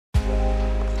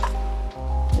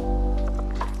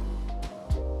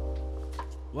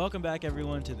Welcome back,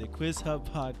 everyone, to the Quiz Hub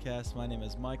podcast. My name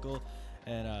is Michael,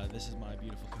 and this is my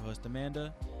beautiful co-host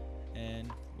Amanda.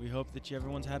 And we hope that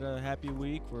everyone's had a happy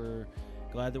week. We're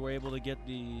glad that we're able to get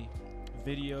the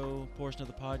video portion of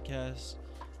the podcast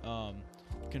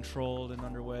controlled and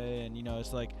underway. And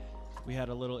it's like we had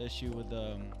a little issue with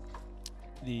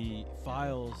the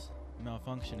files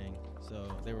malfunctioning, so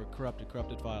they were corrupted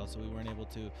files, so we weren't able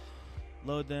to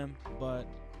load them, but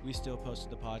we still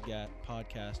posted the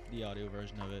podcast, the audio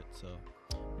version of it, so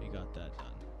we got that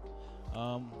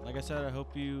done. Like I said, I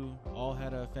hope you all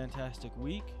had a fantastic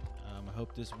week. I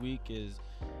hope this week is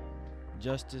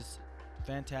just as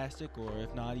fantastic, or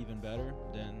if not even better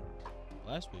than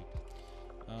last week.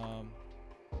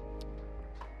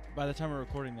 By the time we're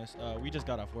recording this, we just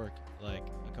got off work like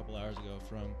a couple hours ago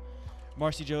from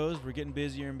Marcy Joe's. We're getting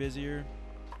busier and busier.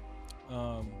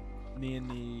 Me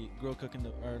and the grill cook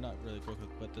not really grill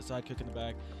cook, but the side cook in the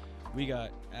back, we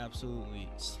got absolutely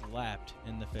slapped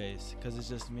in the face because it's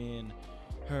just me and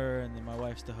her, and then my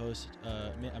wife's the host.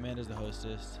 Amanda's the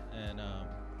hostess, and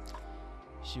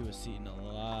she was seating a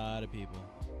lot of people.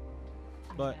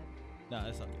 But nah,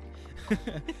 that's not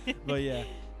good. But yeah,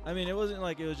 I mean, it wasn't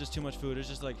like it was just too much food. It's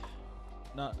just like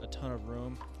not a ton of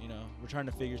room. We're trying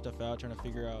to figure stuff out, trying to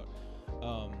figure out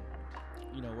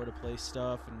where to place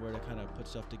stuff and where to kind of put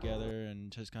stuff together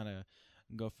and just kind of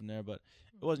go from there. But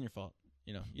it wasn't your fault.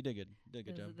 You did good. Did a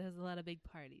good job. There's a lot of big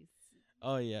parties.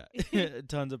 Oh yeah,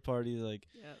 tons of parties, like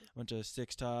a bunch of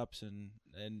six tops, and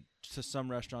to some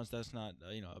restaurants that's not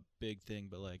a big thing,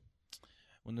 but like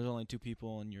when there's only two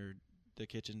people and the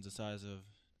kitchen's the size of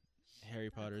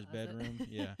Harry Potter's bedroom,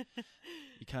 you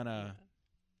kind of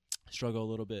struggle a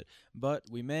little bit. But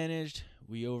we managed,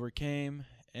 we overcame,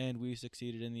 and we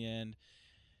succeeded in the end.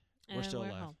 We're still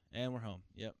alive. Home. And we're home.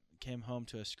 Yep. Came home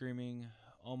to a screaming,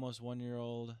 almost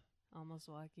 1-year-old. Almost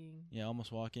walking. Yeah,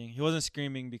 almost walking. He wasn't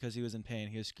screaming because he was in pain.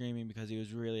 He was screaming because he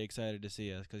was really excited to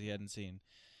see us because he hadn't seen.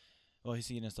 Well, he's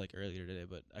seen us like earlier today,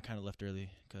 but I kind of left early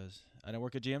because I didn't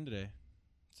work at GM today.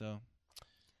 So,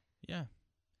 yeah.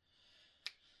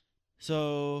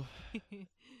 So,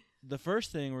 the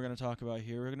first thing we're going to talk about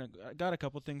here, I got a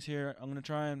couple things here. I'm going to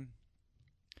try and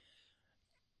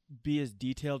be as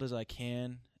detailed as I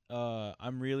can.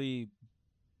 I'm really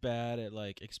bad at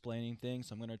like explaining things,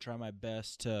 so I'm gonna try my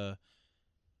best to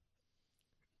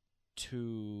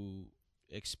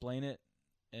explain it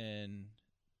in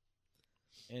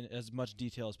as much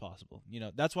detail as possible.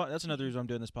 That's another reason I'm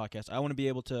doing this podcast. I want to be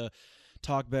able to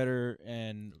talk better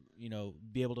and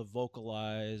be able to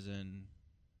vocalize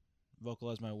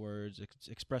my words,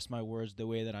 express my words the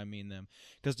way that I mean them.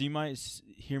 Because you might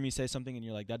hear me say something and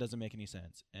you're like, that doesn't make any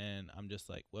sense. And I'm just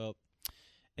like, well,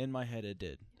 in my head it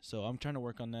did. So I'm trying to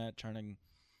work on that, trying to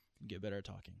get better at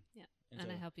talking. Yeah,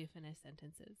 and I help you finish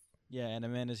sentences. Yeah, and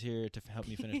Amanda's here to help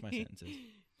me finish my sentences.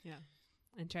 Yeah,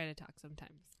 and try to talk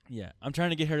sometimes. Yeah, I'm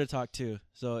trying to get her to talk too.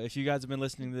 So if you guys have been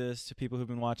listening to this, to people who've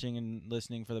been watching and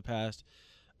listening for the past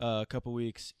couple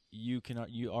weeks, you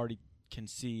already can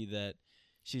see that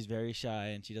she's very shy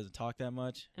and she doesn't talk that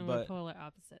much. And we're polar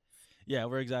opposites. Yeah,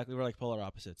 we're like polar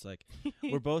opposites. Like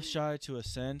we're both shy to a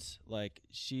sense. Like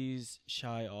she's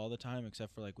shy all the time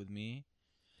except for like with me,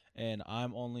 and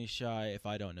I'm only shy if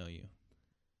I don't know you.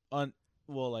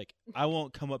 Like I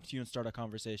won't come up to you and start a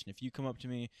conversation. If you come up to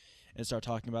me and start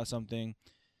talking about something,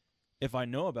 if I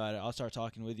know about it, I'll start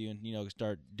talking with you and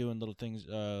start doing little things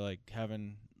like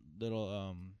having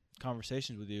little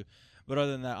conversations with you. But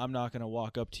other than that, I'm not going to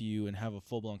walk up to you and have a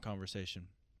full-blown conversation.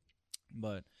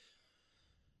 But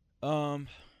we're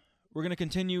going to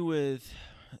continue with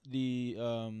the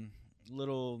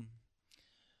little,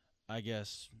 I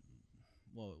guess,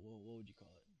 what would you call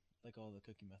it? Like all the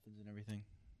cooking methods and everything.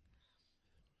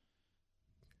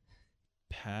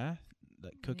 Path?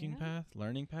 Like cooking path?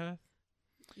 Learning path?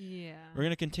 Yeah. We're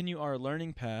going to continue our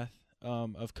learning path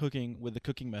of cooking with the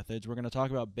cooking methods. We're going to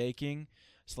talk about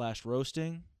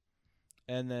baking/roasting.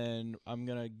 And then I'm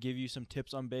going to give you some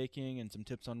tips on baking and some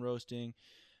tips on roasting.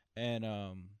 And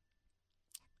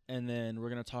then we're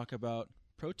going to talk about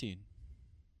protein.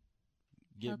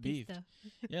 Get healthy beefed. Stuff.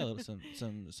 Yeah,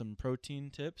 some protein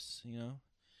tips,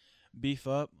 Beef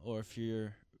up, or if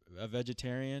you're a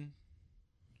vegetarian,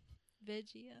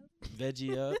 Veggie up.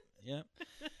 Veggie up. Yep.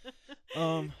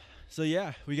 So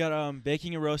yeah, we got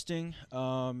baking and roasting.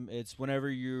 It's whenever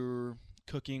you're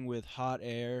cooking with hot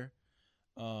air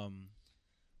in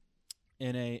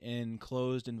a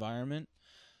enclosed environment.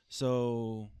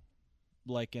 So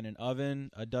like in an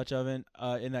oven, a Dutch oven,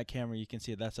 in that camera you can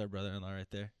see it. That's our brother-in-law right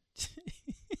there.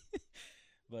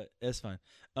 But it's fine.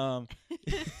 For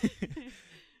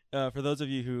those of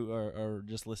you who are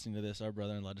just listening to this, our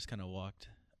brother-in-law just kind of walked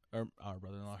or our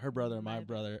brother-in-law, her brother, and my My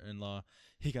brother. brother-in-law.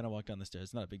 He kind of walked down the stairs.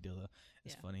 It's not a big deal though.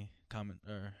 It's Yeah. funny. Comment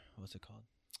or what's it called?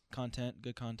 Content,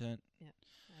 good content.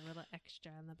 A little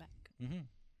extra on the back.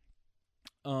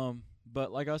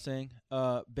 But like I was saying,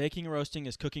 baking and roasting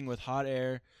is cooking with hot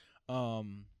air,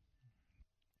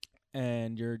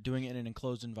 and you're doing it in an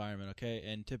enclosed environment, okay?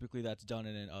 And typically that's done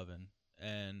in an oven,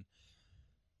 and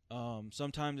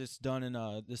sometimes it's done in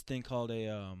this thing called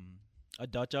a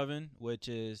Dutch oven, which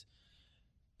is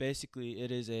basically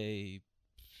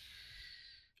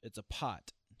it's a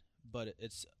pot, but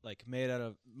it's like made out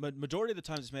of majority of the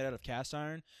times it's made out of cast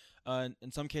iron.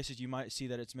 In some cases you might see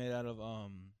that it's made out of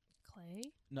Clay?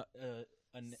 no,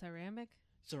 Ceramic?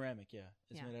 ceramic. Yeah,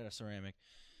 it's Yeah. made out of ceramic.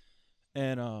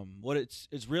 And what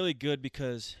it's really good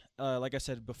because like I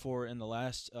said before in the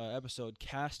last episode,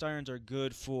 cast irons are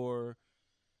good for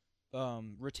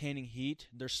retaining heat.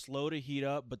 They're slow to heat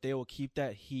up, but they will keep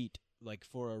that heat like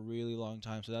for a really long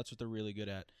time. So that's what they're really good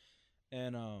at.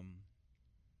 And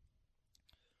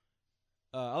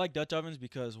I like Dutch ovens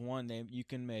because one, you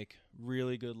can make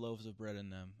really good loaves of bread in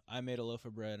them. I made a loaf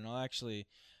of bread, and I'll actually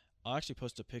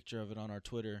post a picture of it on our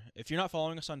Twitter. If you're not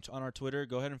following us on our Twitter,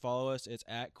 go ahead and follow us. It's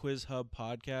at Quiz Hub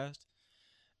Podcast,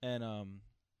 and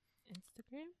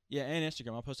Instagram? yeah, and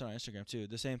Instagram. I'll post it on Instagram too.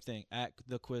 The same thing at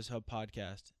the Quiz Hub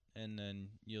Podcast, and then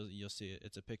you'll see it.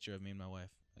 It's a picture of me and my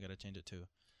wife. I gotta change it to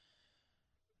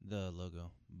the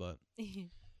logo, but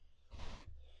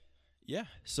yeah.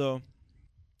 So,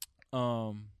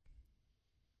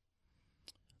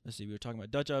 let's see. We were talking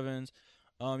about Dutch ovens.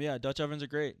 Yeah, Dutch ovens are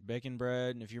great. Baking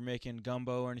bread, and if you're making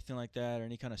gumbo or anything like that, or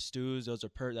any kind of stews, those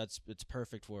are it's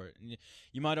perfect for it. And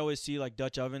you might always see like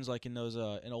Dutch ovens, like in those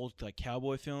in old like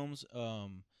cowboy films,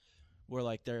 where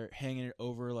like they're hanging it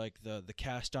over like the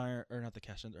cast iron, or not the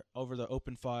cast iron, over the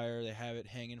open fire. They have it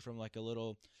hanging from like a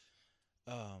little,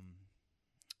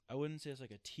 I wouldn't say it's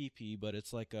like a teepee, but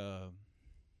it's like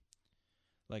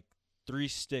like 3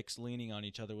 sticks leaning on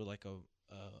each other with like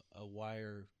a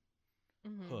wire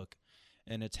hook,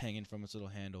 and it's hanging from its little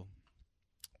handle.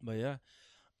 But yeah,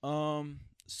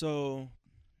 so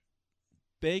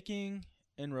baking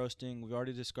and roasting, we've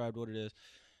already described what it is.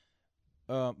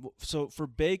 So for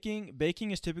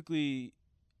baking is typically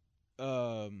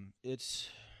it's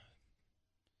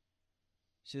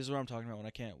see, this is what I'm talking about when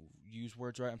I can't use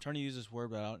words right. I'm trying to use this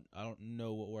word, but I don't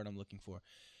know what word I'm looking for.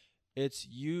 It's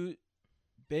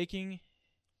baking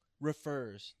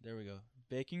refers. There we go.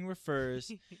 Baking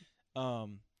refers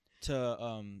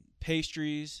to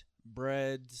pastries,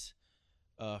 breads,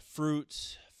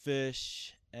 fruits,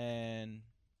 fish, and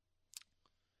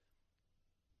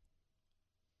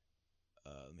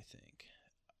let me think.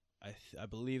 I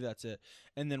believe that's it.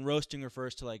 And then roasting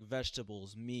refers to like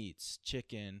vegetables, meats,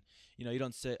 chicken. You know, you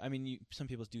don't say. I mean, some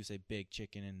people do say baked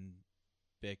chicken and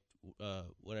baked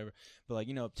whatever. But like,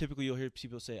 you know, typically you'll hear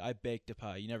people say I baked a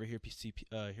pie. You never hear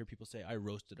people say I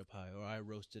roasted a pie or I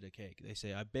roasted a cake. They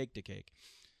say I baked a cake.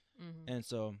 And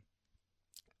so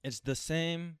it's the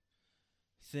same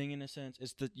thing in a sense.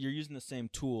 You're using the same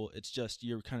tool. It's just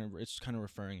it's kind of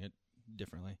referring it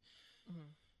differently.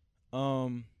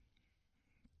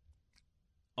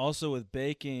 Also with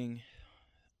baking,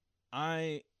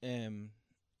 I've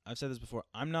said this before,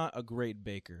 I'm not a great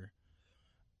baker.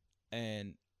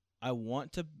 And I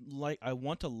want to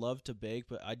love to bake,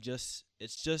 but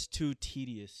it's just too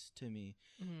tedious to me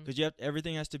because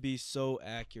everything has to be so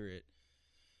accurate.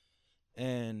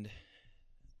 And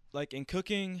like in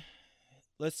cooking,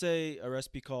 let's say a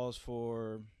recipe calls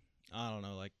for, I don't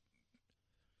know, like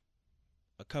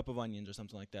a cup of onions or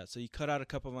something like that. So you cut out a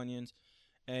cup of onions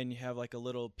and you have like a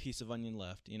little piece of onion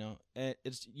left, you know, and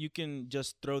you can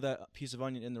just throw that piece of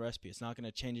onion in the recipe. It's not going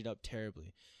to change it up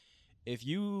terribly. If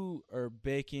you are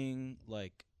baking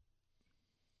like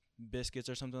biscuits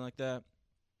or something like that,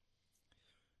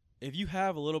 if you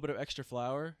have a little bit of extra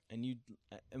flour and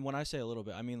when I say a little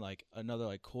bit, I mean like another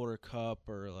like quarter cup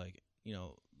or like, you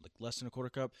know, like less than a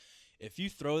quarter cup. If you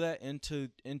throw that into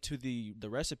the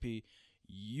recipe,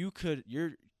 you could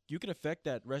affect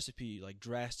that recipe like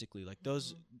drastically. Like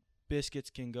those biscuits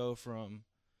can go from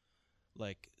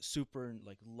like super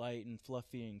like light and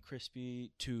fluffy and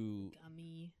crispy to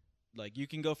gummy. Like you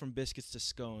can go from biscuits to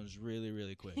scones really,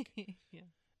 really quick. Yeah.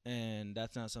 And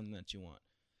that's not something that you want.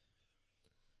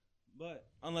 But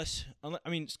unless I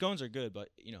mean, scones are good, but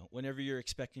you know, whenever you're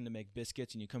expecting to make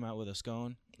biscuits and you come out with a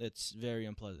scone, it's very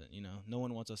unpleasant. You know, no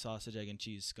one wants a sausage, egg, and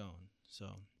cheese scone. So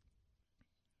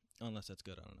unless that's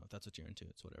good, I don't know if that's what you're into.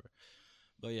 It's whatever.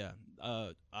 But yeah,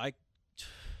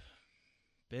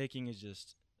 baking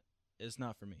is it's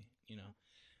not for me. You know,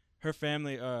 her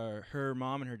family, her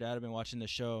mom and her dad have been watching the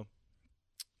show,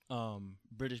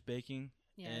 British Baking.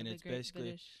 Yeah, and the it's Great basically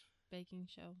British Baking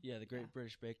Show. the Great Yeah.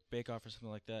 British Bake Off or something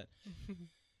like that.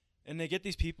 And they get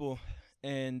these people,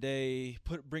 and they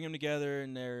bring them together,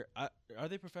 and are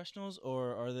they professionals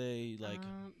or are they like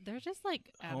they're just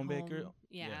like at home baker?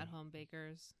 Yeah, Yeah. at home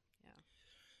bakers.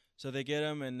 So they get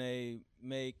them and they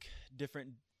make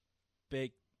different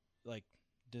baked like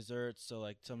desserts. So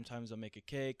like sometimes they'll make a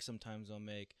cake, sometimes they'll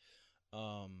make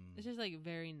It's just like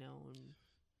very known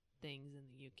things in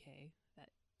the UK that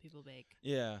people bake.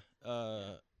 yeah.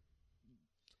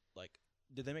 Like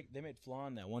did they made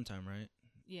flan that one time, right?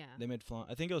 Yeah. They made flan.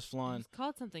 I think it was It flan. was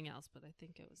called something else, but I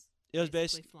think it was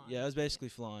Basically flan. Yeah, it was basically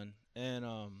flan. And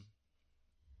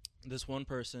this one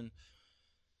person,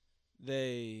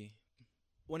 they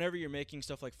whenever you're making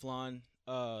stuff like flan,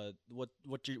 what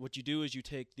you do is you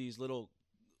take these little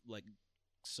like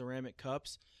ceramic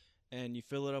cups and you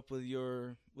fill it up with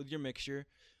your mixture.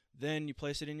 Then you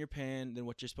place it in your pan. Then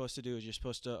what you're supposed to do is you're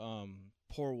supposed to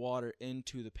pour water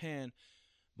into the pan.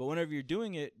 But whenever you're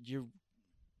doing it, you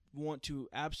want to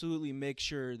absolutely make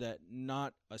sure that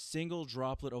not a single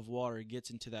droplet of water gets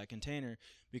into that container,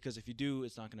 because if you do,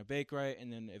 it's not going to bake right,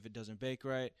 and then if it doesn't bake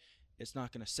right, it's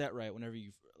not going to set right whenever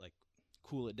you like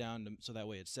cool it down so that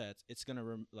way it sets. It's going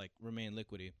to remain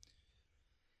liquidy.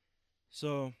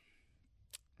 So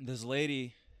this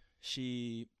lady,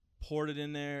 she poured it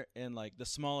in there, and like the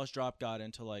smallest drop got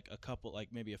into like a couple, like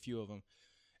maybe a few of them.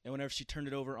 And whenever she turned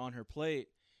it over on her plate,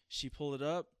 she pulled it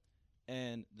up,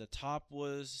 and the top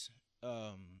was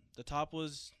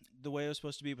the way it was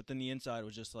supposed to be, but then the inside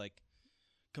was just like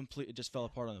complete. It just fell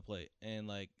apart on the plate, and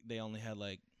like they only had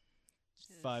like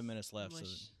 5 minutes left. So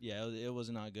yeah, it was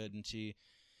not good, and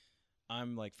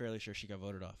I'm like fairly sure she got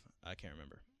voted off. I can't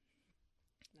remember,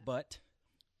 but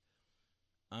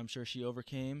I'm sure she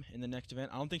overcame in the next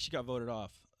event. I don't think she got voted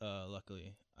off.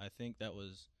 Luckily, I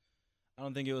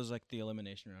don't think it was like the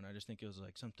elimination round. I just think it was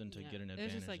like something to get an advantage. It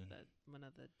was just like one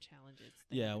of the challenges.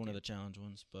 Yeah, one of the challenge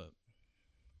ones. But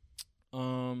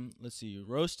let's see,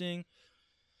 roasting.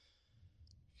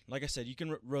 Like I said, you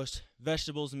can roast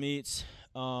vegetables, meats.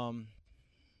 I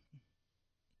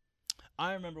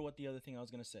remember what the other thing I was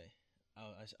gonna say.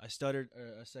 I stuttered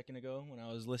a second ago when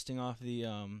I was listing off the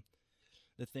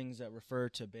things that refer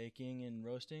to baking and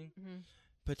roasting. Mm-hmm.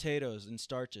 Potatoes and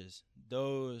starches.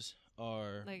 Those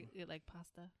are like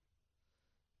pasta,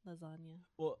 lasagna.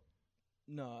 Well,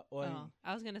 no. Well,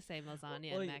 I was gonna say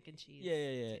lasagna and mac and cheese.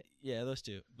 Yeah, those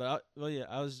two. But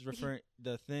I was referring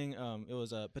the thing. It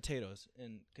was potatoes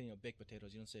and baked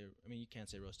potatoes. You don't say. I mean, you can't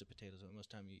say roasted potatoes.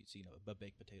 Most time you see a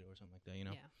baked potato or something like that.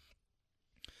 Yeah.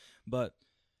 But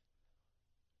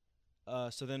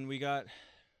so then we got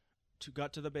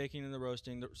to the baking and the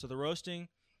roasting. So the roasting,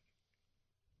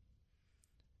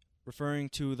 referring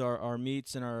to our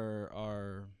meats and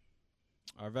our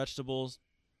vegetables.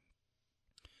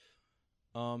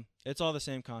 It's all the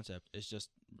same concept. It's just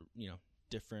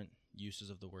different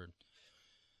uses of the word.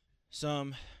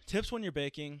 Some tips when you're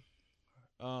baking,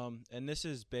 and this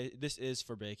is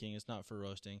for baking. It's not for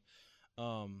roasting.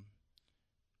 I'm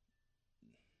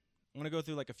gonna go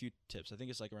through like a few tips. I think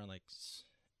it's like around like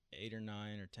 8 or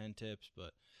 9 or 10 tips,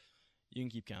 but you can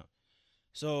keep count.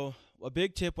 So a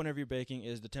big tip whenever you're baking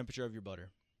is the temperature of your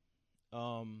butter.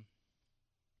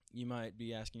 You might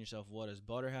be asking yourself, what does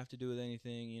butter have to do with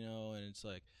anything? And it's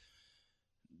like,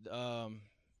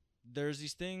 there's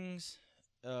these things.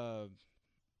 I'm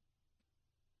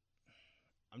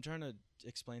trying to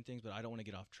explain things, but I don't want to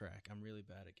get off track. I'm really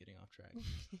bad at getting off track.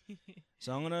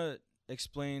 So I'm gonna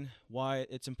explain why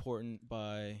it's important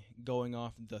by going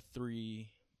off the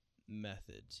 3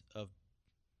 methods of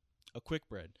a quick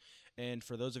bread. And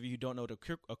for those of you who don't know what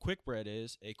a quick bread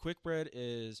is, it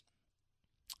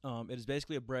is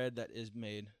basically a bread that is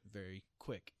made very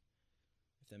quick,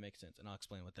 if that makes sense. And I'll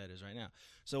explain what that is right now.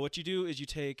 So what you do is you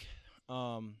take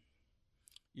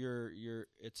you're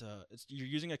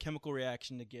using a chemical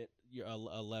reaction to get a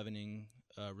leavening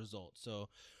result. So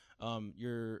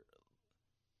your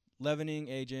leavening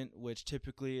agent, which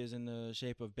typically is in the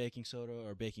shape of baking soda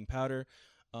or baking powder,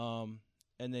 and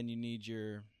then you need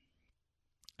your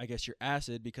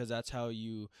acid, because that's how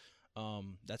you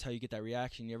get that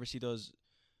reaction. You ever see those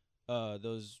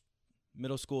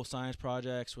middle school science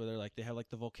projects where they have like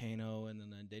the volcano, and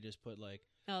then they just put like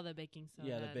the baking soda.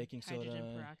 Yeah, the baking soda.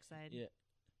 Hydrogen peroxide. Yeah.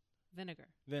 Vinegar.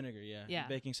 Yeah.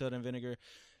 Baking soda and vinegar.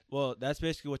 Well, that's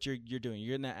basically what you're doing.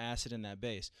 You're getting that acid in that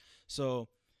base. So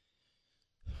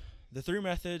the 3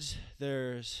 methods,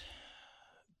 there's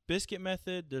biscuit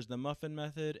method, there's the muffin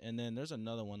method, and then there's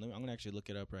another one. I'm going to actually look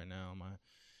it up right now on my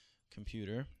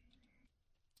computer.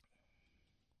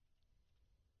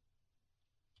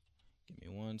 Give me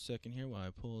 1 second here while I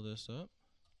pull this up.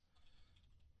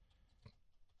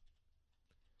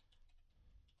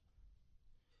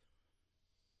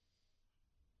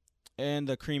 And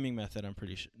the creaming method, I'm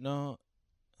pretty sure. No,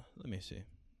 let me see.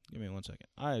 Give me 1 second.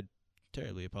 I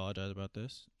terribly apologize about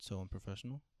this. It's so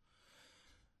unprofessional.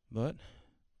 But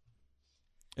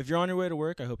if you're on your way to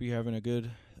work, I hope you're having a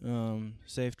good,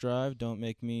 safe drive. I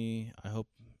hope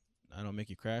I don't make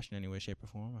you crash in any way, shape, or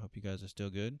form. I hope you guys are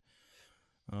still good.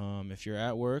 If you're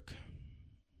at work,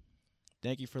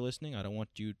 thank you for listening. I don't want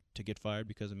you to get fired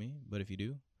because of me, but if you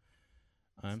do,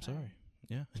 I'm sorry.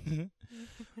 Yeah.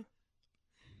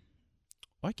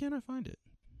 Why can't I find it?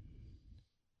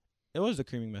 It was the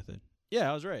creaming method.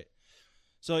 Yeah, I was right.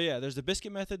 So, yeah, there's the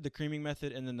biscuit method, the creaming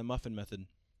method, and then the muffin method.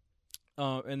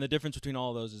 And the difference between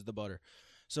all of those is the butter.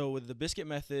 So, with the biscuit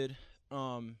method,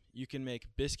 you can make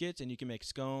biscuits and you can make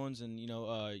scones and,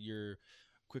 your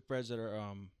quick breads that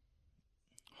are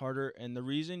harder. And the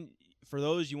reason for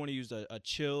those, you want to use a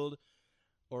chilled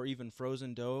or even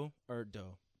frozen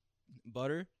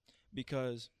butter,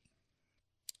 because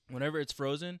whenever it's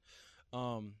frozen,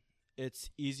 it's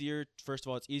easier. First of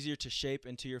all, it's easier to shape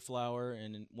into your flour,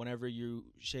 and whenever you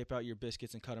shape out your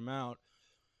biscuits and cut them out,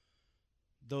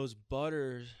 those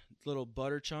little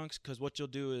butter chunks, because what you'll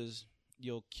do is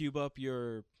you'll cube up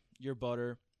your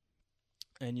butter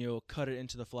and you'll cut it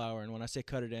into the flour. And when I say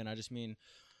cut it in, I just mean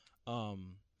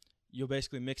you'll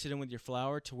basically mix it in with your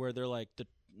flour to where they're like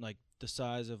the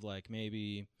size of like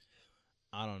maybe,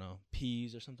 I don't know,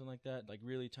 peas or something like that, like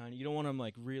really tiny. You don't want them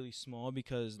like really small,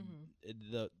 because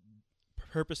the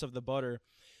purpose of the butter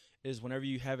is whenever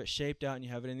you have it shaped out and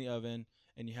you have it in the oven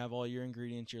and you have all your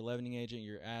ingredients, your leavening agent,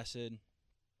 your acid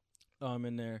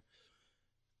in there,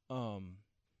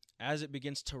 as it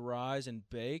begins to rise and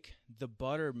bake, the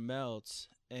butter melts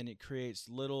and it creates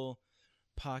little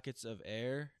pockets of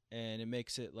air, and it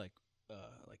makes it like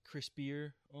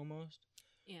crispier almost.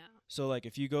 Yeah. So like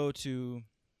if you go to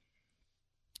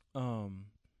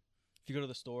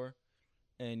the store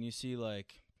and you see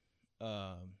like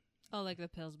like the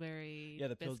Pillsbury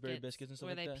the Pillsbury biscuits and stuff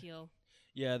where like that. They peel.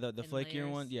 Yeah, the flakier layers.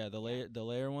 ones. Yeah, the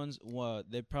layer ones.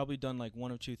 They've probably done like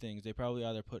one of two things. They probably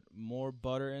either put more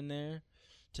butter in there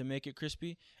to make it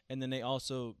crispy, and then they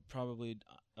also probably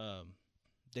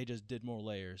they just did more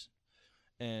layers.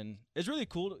 And it's really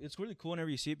cool. It's really cool whenever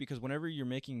you see it, because whenever you're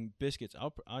making biscuits,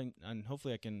 and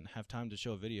hopefully I can have time to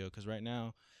show a video, because right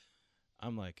now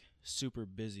I'm like super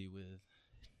busy with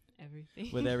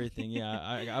everything. Yeah,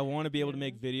 I want to be able to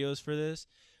make videos for this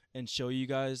and show you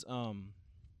guys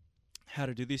how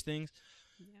to do these things.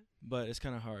 Yeah. But it's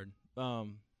kind of hard.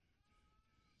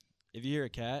 If you hear a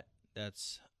cat,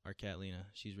 that's our cat Lena.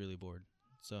 She's really bored.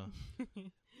 So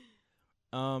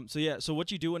so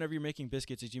what you do whenever you're making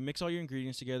biscuits is you mix all your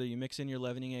ingredients together. You mix in your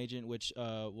leavening agent, which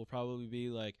will probably be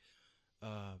like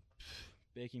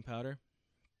baking powder.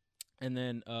 And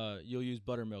then you'll use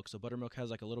buttermilk. So buttermilk has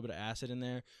like a little bit of acid in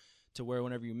there, to where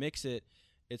whenever you mix it,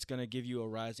 it's going to give you a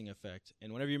rising effect.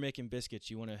 And whenever you're making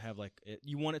biscuits, you want to have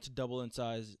you want it to double in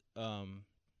size.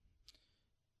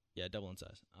 Double in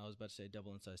size. I was about to say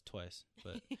double in size twice,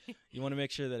 but you want to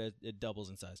make sure that it doubles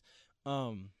in size.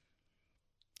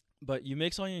 But you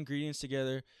mix all your ingredients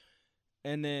together,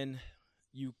 and then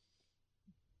you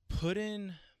put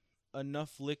in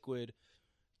enough liquid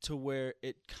to where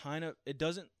it's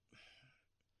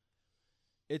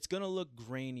going to look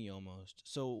grainy almost.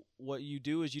 So what you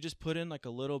do is you just put in like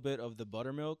a little bit of the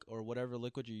buttermilk or whatever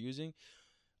liquid you're using,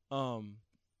 and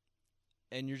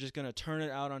you're just going to turn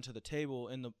it out onto the table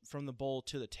from the bowl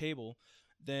to the table.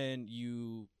 Then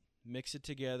you mix it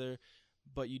together,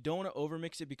 but you don't want to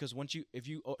overmix it, because if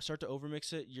you start to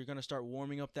overmix it, you're going to start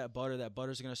warming up that butter. That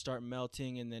butter's going to start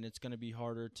melting, and then it's going to be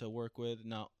harder to work with.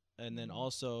 And then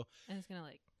also, and it's going to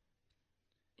like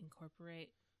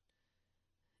incorporate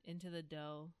into the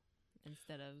dough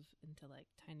instead of into like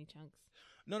tiny chunks.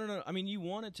 No. I mean, you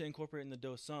want it to incorporate in the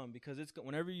dough some, because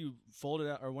whenever you fold it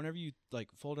out, or whenever you like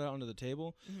fold it out onto the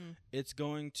table, it's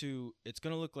going to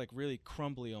look like really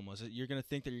crumbly almost. You're going to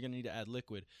think that you're going to need to add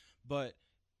liquid, but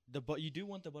you do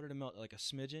want the butter to melt like a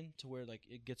smidgen, to where like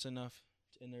it gets enough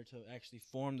in there to actually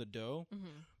form the dough.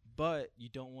 But you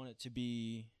don't want it to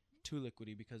be too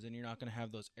liquidy, because then you're not going to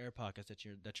have those air pockets that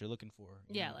you're looking for.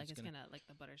 Yeah, like it's gonna like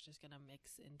the butter's just gonna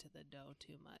mix into the dough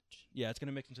too much. Yeah, it's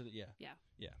gonna mix into the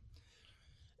Yeah.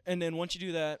 And then once you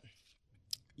do that,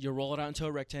 you roll it out into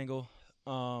a rectangle.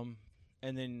 And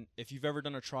then if you've ever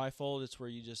done a tri-fold, it's where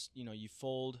you just you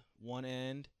fold one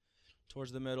end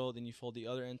towards the middle, then you fold the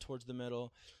other end towards the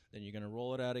middle, then you're gonna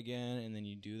roll it out again, and then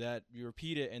you do that, you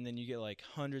repeat it, and then you get like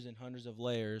hundreds and hundreds of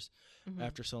layers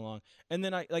after so long. And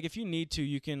then if you need to,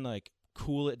 you can like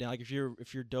cool it down. Like if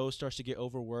your dough starts to get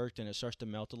overworked and it starts to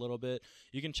melt a little bit,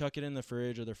 you can chuck it in the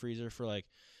fridge or the freezer for like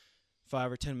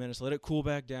 5 or 10 minutes, let it cool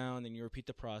back down, then you repeat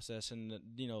the process. And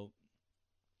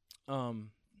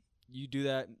you do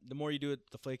that. The more you do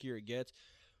it, the flakier it gets.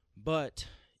 But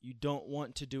you don't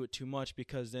want to do it too much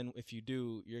because then if you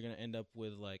do, you're gonna end up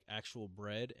with like actual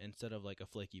bread instead of like a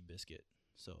flaky biscuit.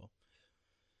 So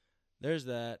there's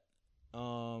that.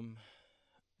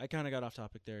 I kind of got off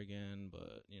topic there again,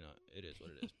 but it is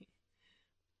what it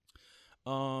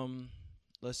is.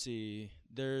 Let's see.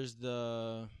 There's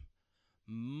the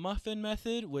muffin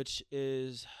method, which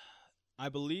is, I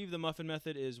believe the muffin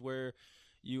method is where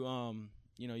you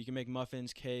you can make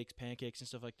muffins, cakes, pancakes, and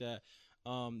stuff like that.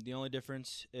 The only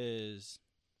difference is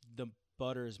the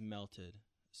butter is melted.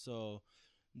 So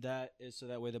that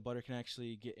way the butter can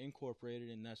actually get incorporated,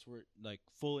 and that's where like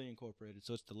fully incorporated.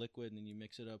 So it's the liquid, and then you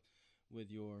mix it up with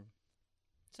your.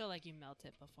 So like you melt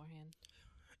it beforehand.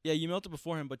 Yeah, you melt it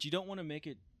beforehand, but you don't want to make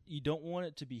it. You don't want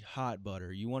it to be hot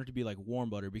butter. You want it to be like warm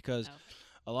butter because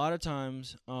a lot of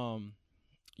times,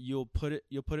 you'll put it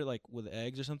like with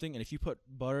eggs or something, and if you put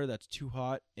butter that's too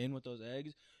hot in with those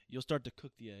eggs, you'll start to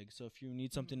cook the eggs. So if you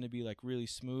need something to be like really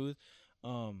smooth,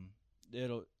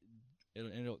 it'll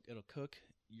cook.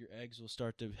 Your eggs will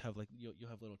start to have like you'll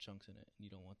have little chunks in it, and you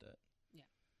don't want that. Yeah.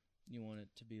 You want it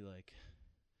to be like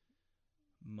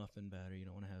muffin batter. You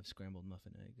don't want to have scrambled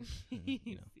muffin eggs.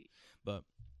 But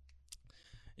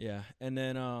yeah, and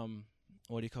then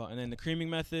what do you call it? And then the creaming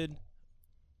method.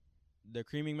 The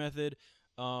creaming method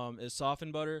is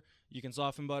softened butter. You can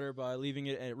soften butter by leaving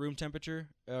it at room temperature,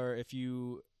 or if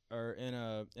you are in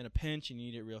a pinch and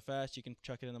you need it real fast, you can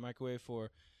chuck it in the microwave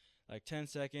for like 10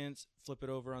 seconds, flip it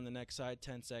over on the next side,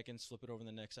 10 seconds, flip it over on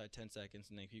the next side, 10 seconds,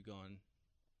 and then keep going.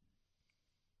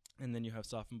 And then you have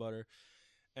softened butter.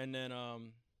 And then I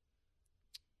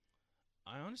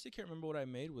honestly can't remember what I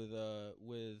made with the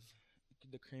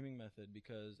creaming method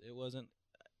because it wasn't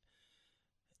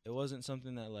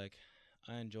something that like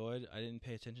I enjoyed. I didn't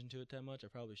pay attention to it that much. I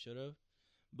probably should have.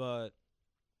 But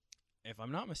if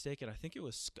I'm not mistaken, I think it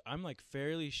was I'm like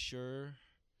fairly sure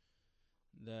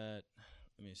that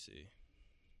let me see.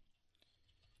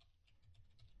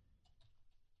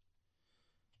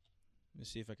 Let me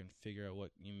see if I can figure out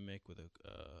what you make with the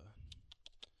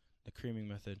creaming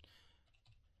method.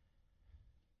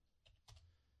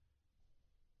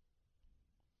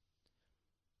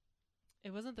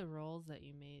 It wasn't the rolls that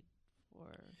you made for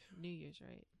New Year's,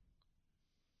 right?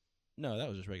 No, that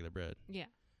was just regular bread. Yeah.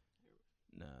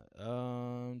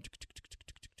 No.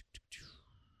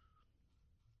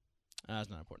 That's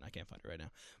not important. I can't find it right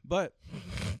now. But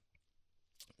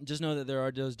just know that there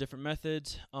are those different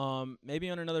methods. Maybe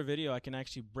on another video I can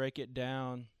actually break it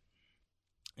down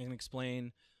and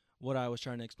explain what I was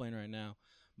trying to explain right now.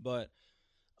 But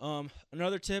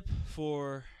another tip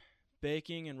for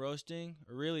baking and roasting,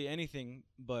 or really anything,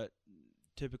 but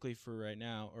typically for right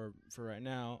now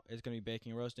it's going to be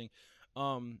baking and roasting.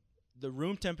 The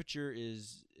room temperature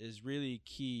is really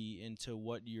key into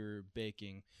what you're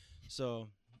baking. So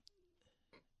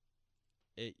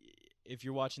if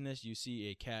you're watching this, you see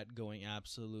a cat going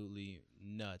absolutely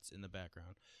nuts in the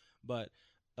background. But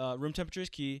room temperature is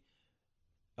key.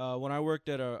 When I worked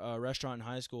at a restaurant in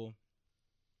high school,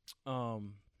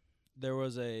 there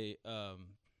was a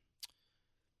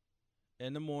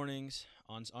in the mornings,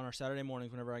 on our Saturday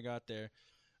mornings, whenever I got there,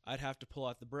 I'd have to pull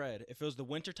out the bread. If it was the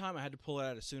winter time, I had to pull it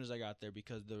out as soon as I got there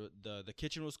because the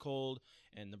kitchen was cold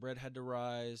and the bread had to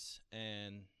rise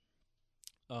and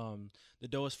the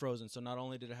dough was frozen. So not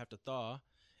only did it have to thaw,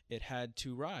 it had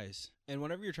to rise. And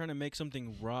whenever you're trying to make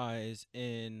something rise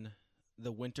in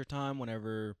the winter time,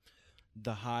 whenever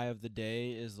the high of the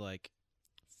day is like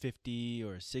 50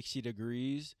 or 60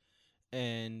 degrees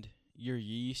and your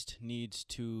yeast needs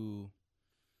to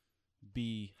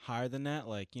be higher than that,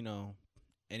 like,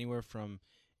 anywhere from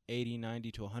 80,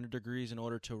 90 to 100 degrees in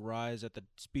order to rise at the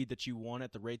speed that you want,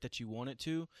 at the rate that you want it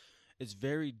to, it's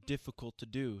very difficult to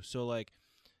do. So, like,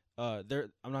 I'm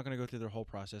not going to go through their whole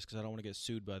process because I don't want to get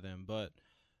sued by them, but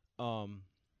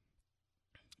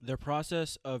their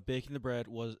process of baking the bread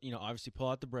was, obviously pull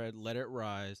out the bread, let it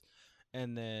rise,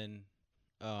 and then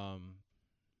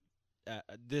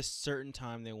at this certain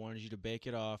time they wanted you to bake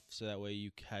it off so that way you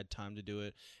had time to do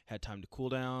it, had time to cool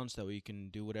down, so that way you can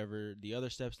do whatever the other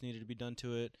steps needed to be done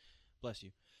to it. Bless you.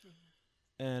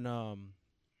 Mm-hmm.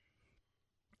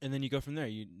 And then you go from there.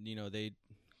 They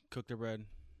cook their bread.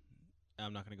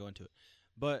 I'm not going to go into it.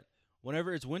 But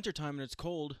whenever it's wintertime and it's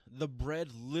cold, the bread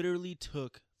literally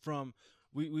took from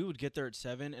we would get there at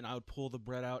 7 and I would pull the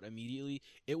bread out immediately.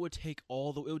 It would take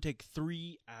it would take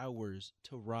 3 hours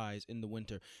to rise in the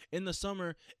winter. In the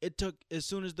summer, it took, as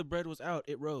soon as the bread was out,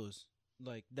 it rose.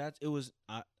 Like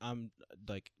I'm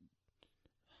like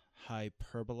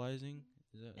hyperbolizing.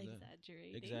 Is that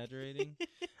Exaggerating. exaggerating?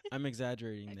 I'm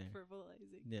exaggerating there.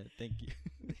 Hyperbolizing. Yeah, thank you.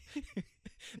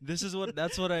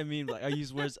 That's what I mean. Like I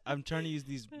use words. I'm trying to use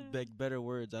these better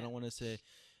words. I don't want to say.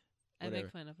 I Whatever.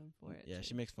 make fun of him for it. Yeah, too.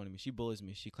 she makes fun of me. She bullies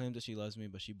me. She claims that she loves me,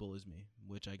 but she bullies me,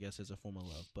 which I guess is a form of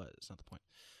love, but it's not the point.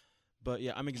 But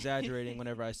yeah, I'm exaggerating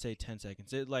whenever I say 10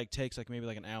 seconds. It like takes like maybe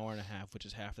like an hour and a half, which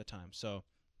is half the time. So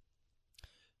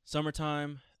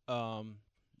summertime,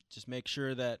 just make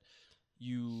sure that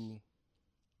you're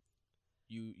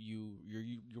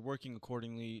working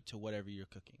accordingly to whatever you're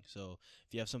cooking. So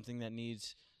if you have something that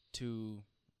needs to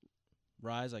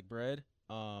rise like bread,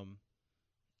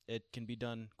 it can be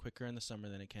done quicker in the summer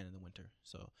than it can in the winter.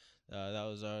 So that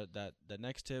was that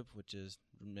next tip, which is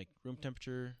make room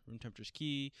temperature. Room temperature is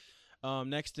key.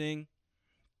 Next thing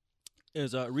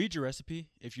is read your recipe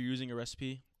if you're using a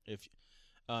recipe.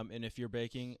 And if you're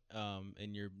baking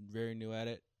and you're very new at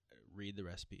it, read the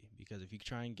recipe, because if you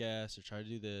try and guess or try to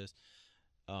do this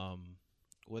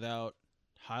without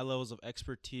high levels of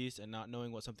expertise and not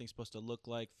knowing what something's supposed to look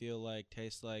like, feel like,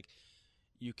 taste like,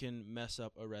 you can mess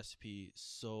up a recipe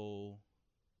so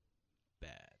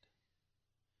bad.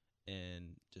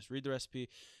 And just read the recipe.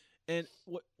 And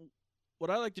what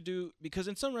I like to do, because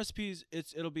in some recipes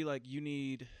it'll be like you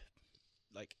need,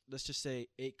 like, let's just say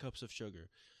 8 cups of sugar.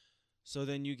 So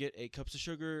then you get 8 cups of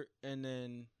sugar, and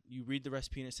then you read the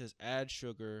recipe and it says add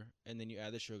sugar, and then you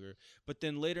add the sugar. But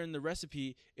then later in the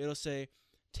recipe it'll say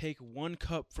take 1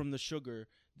 cup from the sugar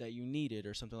that you needed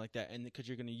or something like that, and because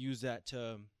you're going to use that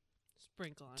to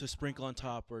sprinkle on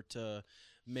top or to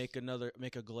make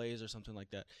a glaze or something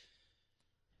like that.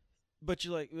 But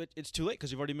you're like, it's too late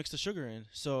because you've already mixed the sugar in.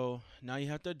 So now you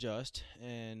have to adjust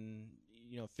and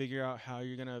figure out how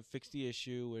you're gonna fix the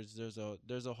issue.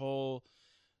 There's a whole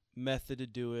method to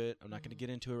do it. I'm not gonna get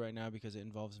into it right now because it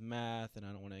involves math, and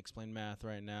I don't want to explain math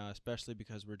right now, especially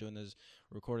because we're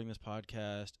recording this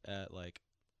podcast at like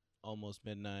almost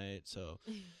midnight. So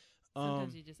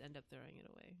sometimes you just end up throwing it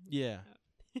away. Yeah.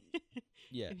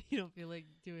 Yeah. If you don't feel like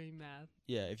doing math.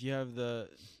 Yeah, if you have the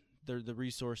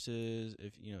resources,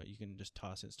 if you can just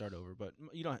toss it and start over, but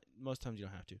most times you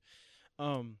don't have to.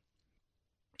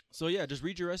 So yeah, just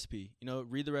read your recipe.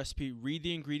 Read the recipe, read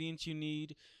the ingredients you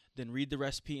need, then read the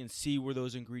recipe and see where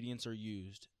those ingredients are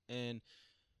used. And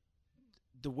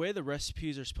the way the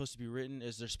recipes are supposed to be written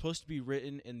is they're supposed to be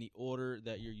written in the order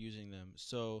that you're using them.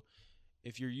 So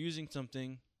if you're using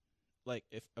something, like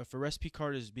if a recipe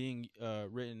card is being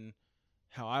written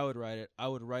how I would write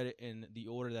it in the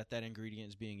order that ingredient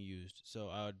is being used. So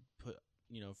I would put,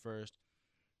 first,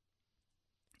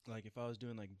 like if I was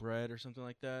doing like bread or something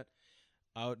like that,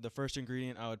 the first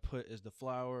ingredient I would put is the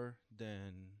flour,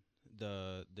 then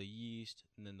the yeast,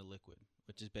 and then the liquid,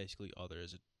 which is basically all there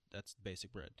is. That's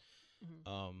basic bread.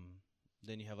 Mm-hmm.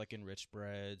 Then you have like enriched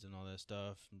breads and all that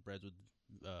stuff, and breads with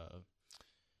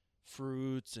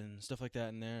fruits and stuff like that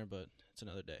in there, but it's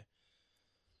another day.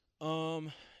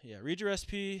 Yeah, read your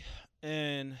recipe,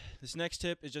 and this next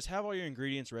tip is just have all your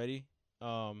ingredients ready.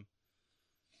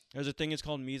 There's a thing, it's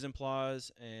called mise en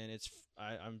place, and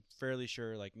I'm fairly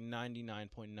sure, like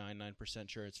 99.99%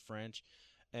 sure it's French,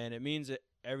 and it means that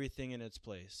everything in its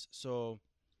place. So,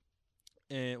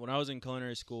 and when I was in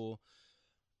culinary school,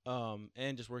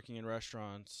 and just working in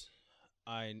restaurants,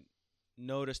 I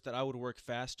noticed that I would work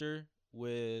faster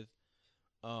with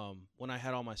when I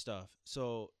had all my stuff.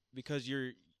 So because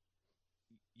you're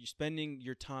spending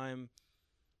your time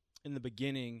in the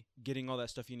beginning getting all that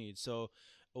stuff you need. So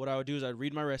what I would do is I'd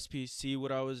read my recipe, see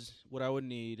what I would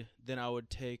need. Then I would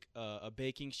take a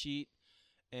baking sheet,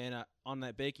 and on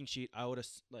that baking sheet I would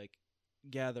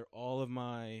gather all of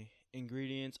my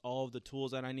ingredients, all of the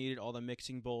tools that I needed, all the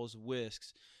mixing bowls,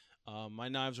 whisks. My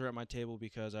knives were at my table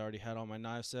because I already had all my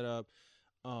knives set up.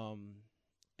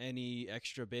 Any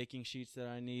extra baking sheets that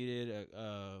I needed.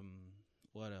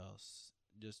 What else?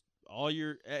 Just all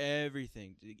your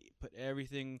everything. Put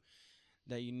everything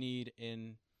that you need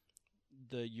in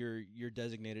your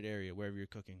designated area wherever you're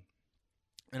cooking.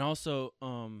 And also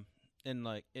and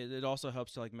like it also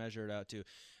helps to like measure it out too.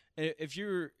 If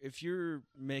you're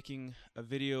making a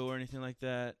video or anything like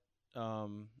that,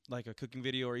 like a cooking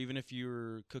video, or even if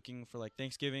you're cooking for like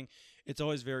Thanksgiving, it's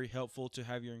always very helpful to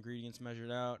have your ingredients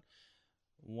measured out.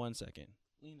 1 second.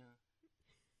 Lena,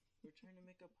 we're trying to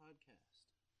make a podcast.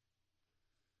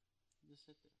 Just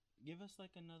sit there. Give us like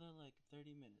another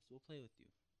 30 minutes. We'll play with you.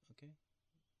 Okay?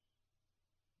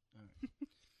 All right.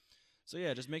 So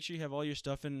yeah, just make sure you have all your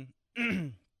stuff in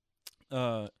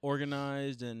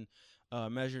organized and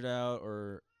measured out,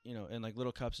 or in like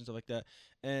little cups and stuff like that.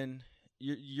 And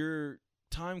your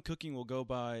time cooking will go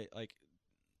by, like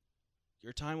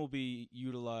your time will be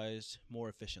utilized more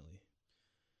efficiently.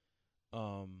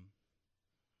 let's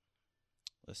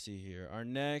see here. Our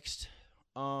next,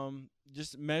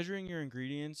 just measuring your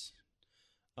ingredients.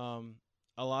 A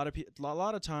lot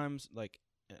of times, like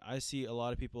I see a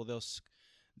lot of people, they'll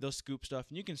scoop stuff,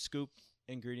 and you can scoop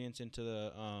ingredients into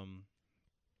the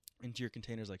into your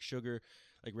containers, like sugar,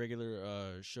 like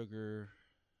regular sugar,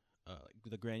 like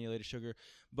the granulated sugar.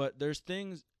 But there's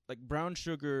things like brown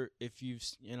sugar. If you've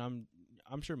and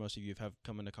I'm sure most of you have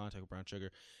come into contact with brown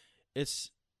sugar. It's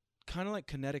kind of like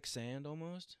kinetic sand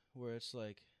almost, where it's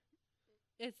like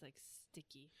It's like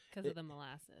sticky because of the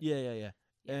molasses. yeah.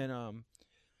 And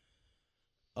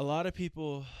a lot of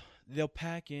people, they'll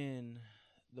pack in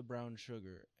the brown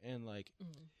sugar, and like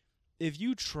if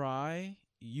you try,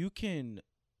 you can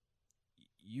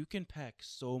pack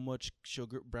so much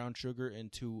brown sugar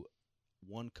into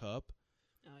 1 cup.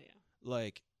 Oh yeah.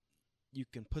 Like you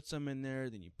can put some in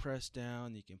there, then you press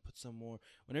down, you can put some more.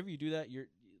 Whenever you do that, you're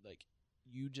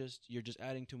just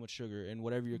adding too much sugar, and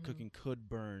whatever you're cooking could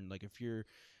burn. Like if you're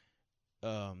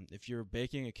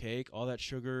baking a cake, all that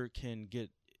sugar can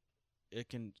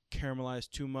caramelize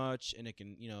too much, and it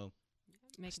can,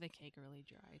 make the cake really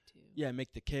dry too. Yeah,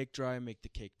 make the cake dry, make the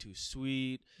cake too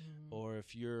sweet. Or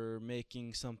if you're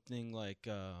making something like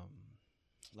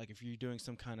if you're doing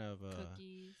some kind of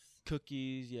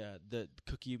cookies, yeah, the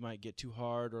cookie might get too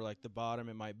hard, or like the bottom,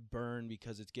 it might burn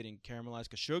because it's getting caramelized,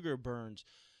 because sugar burns.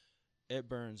 It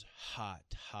burns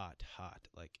hot,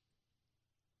 like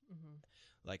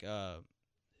I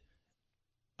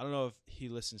don't know if he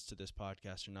listens to this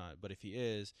podcast or not, but if he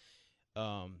is,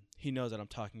 he knows that I'm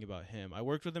talking about him. I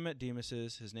worked with him at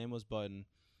Demas's. His name was Button.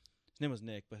 His name was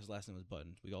Nick, but his last name was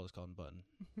Button. We always called him Button.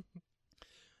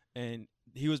 And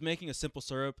he was making a simple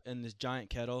syrup in this giant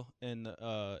kettle in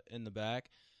the back.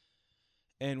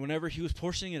 And whenever he was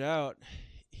portioning it out,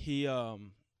 he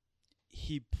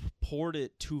poured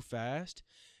it too fast,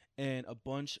 and a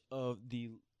bunch of the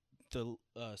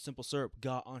simple syrup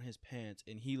got on his pants,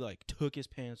 and he like took his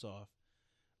pants off,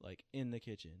 like in the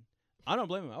kitchen. I don't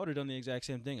blame him. I would have done the exact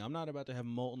same thing. I'm not about to have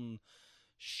molten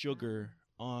sugar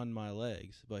on my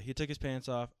legs. But he took his pants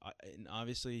off, and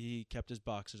obviously he kept his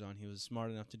boxers on. He was smart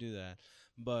enough to do that.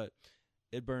 But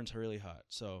it burns really hot.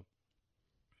 So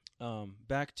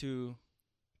back to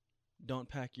don't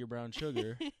pack your brown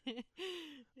sugar.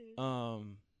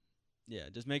 Yeah,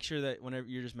 just make sure that whenever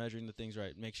you're just measuring the things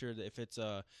right, make sure that if it's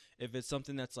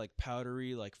something that's like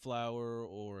powdery, like flour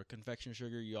or confection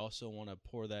sugar, you also want to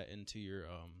pour that into your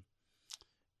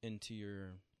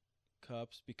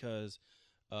cups, because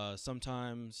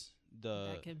sometimes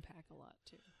that can pack a lot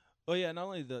too. Oh yeah, not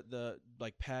only the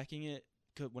like packing it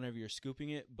whenever you're scooping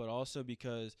it, but also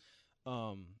because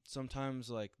sometimes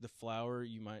like the flour,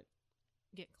 you might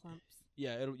get clumps.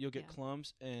 Yeah, you'll get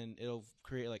clumps, and it'll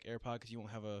create like air pockets. You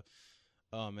won't have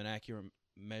an accurate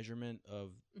measurement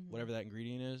of whatever that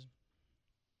ingredient is.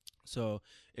 So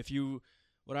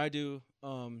what I do,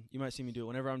 you might see me do it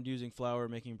whenever I'm using flour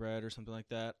making bread or something like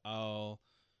that. I'll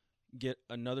get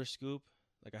another scoop,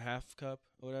 like a half cup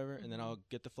or whatever, and then I'll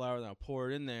get the flour, and I'll pour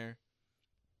it in there,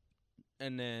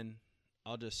 and then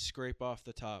I'll just scrape off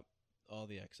the top all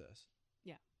the excess.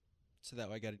 Yeah. So that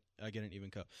way I get an even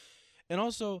cup. And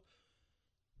also,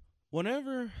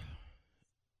 whenever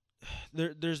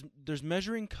there's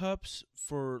measuring cups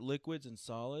for liquids and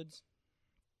solids,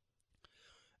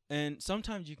 and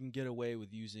sometimes you can get away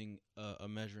with using a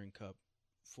measuring cup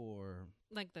for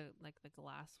like the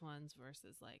glass ones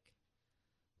versus like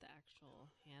the actual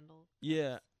handle cups.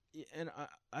 Yeah, and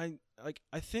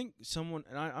I think someone,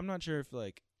 and I'm not sure if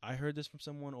like I heard this from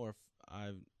someone or if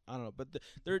I don't know, but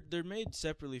they're made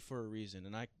separately for a reason,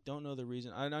 and I don't know the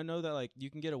reason. I know that like you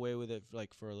can get away with it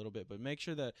like for a little bit, but make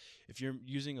sure that if you're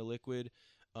using a liquid,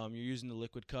 you're using the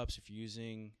liquid cups. If you're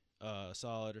using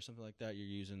solid or something like that, you're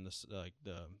using the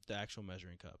actual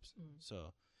measuring cups.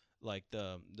 So like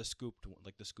the scoop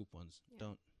ones. Yeah.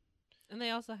 Don't. And they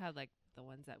also have like the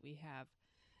ones that we have.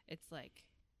 It's like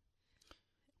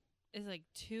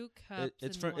 2 cups.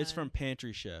 It's from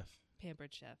Pantry Chef.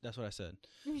 Pampered Chef. That's what I said.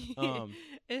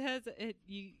 It has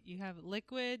you have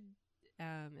liquid.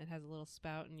 It has a little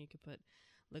spout, and you can put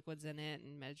liquids in it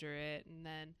and measure it, and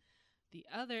then the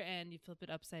other end you flip it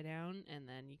upside down, and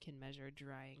then you can measure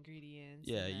dry ingredients.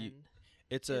 Yeah, and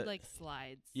it like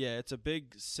slides. Yeah, it's a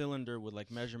big cylinder with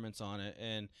like measurements on it,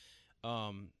 and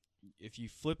if you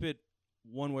flip it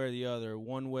one way or the other,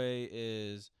 one way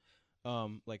is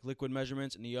like liquid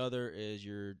measurements, and the other is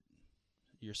your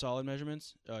solid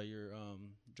measurements, your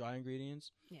dry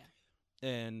ingredients. Yeah.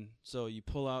 And so you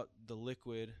pull out the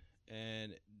liquid,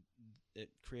 and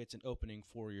it creates an opening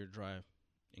for your dry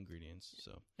ingredients.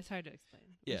 So it's hard to explain.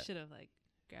 Yeah. We should have like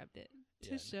grabbed it Yeah,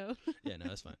 to show. Yeah, no,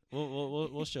 that's fine.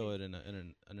 We'll show it in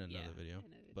another video.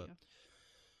 In a But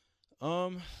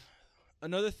video.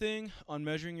 another thing on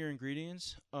measuring your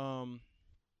ingredients,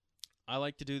 I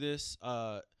like to do this,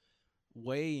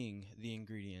 weighing the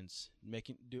ingredients,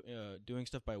 doing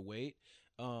stuff by weight.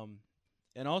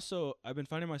 And also I've been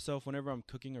finding myself whenever I'm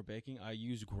cooking or baking, I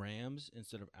use grams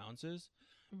instead of ounces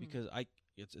because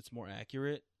it's more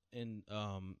accurate. And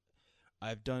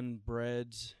I've done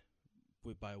breads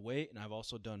by weight, and I've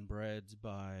also done breads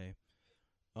by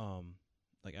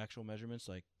like actual measurements,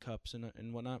 like cups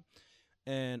and whatnot.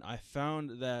 And I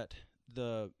found that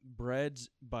the breads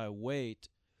by weight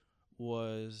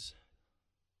was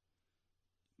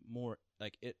more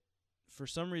like it. For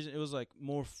some reason, it was like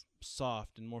more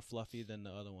soft and more fluffy than the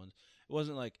other ones. It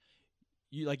wasn't like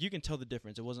you can tell the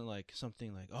difference. It wasn't like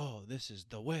something like, oh, this is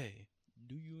the way.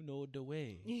 Do you know the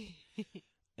way?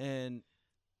 And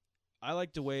I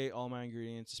like to weigh all my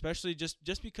ingredients, especially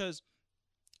just because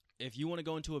if you want to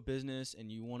go into a business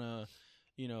and you want to,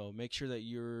 make sure that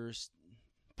you're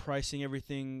pricing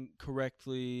everything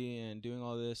correctly and doing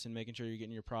all this and making sure you're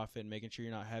getting your profit and making sure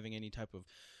you're not having any type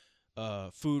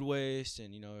of food waste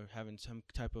and having some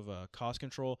type of cost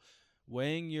control,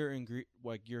 weighing your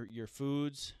your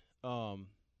foods,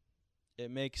 it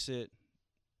makes it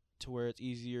to where it's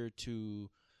easier to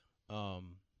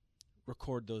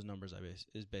record those numbers.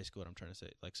 Is basically what I'm trying to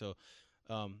say. Like, so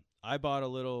I bought a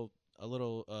little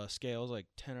scales, like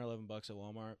 $10 or $11 at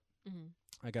Walmart.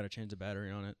 I gotta change the battery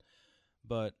on it,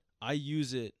 but I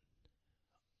use it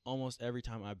almost every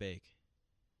time I bake,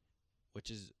 which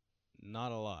is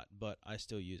not a lot, but I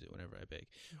still use it whenever I bake.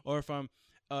 Or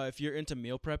if you're into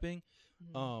meal prepping,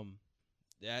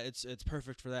 yeah, it's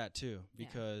perfect for that too,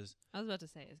 because I was about to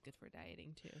say it's good for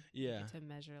dieting too. Yeah. To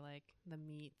measure like the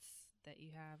meats that you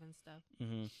have and stuff.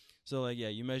 So like, yeah,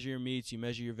 you measure your meats, you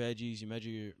measure your veggies, you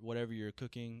measure whatever you're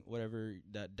cooking, whatever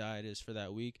that diet is for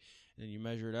that week, and then you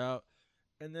measure it out,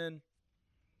 and then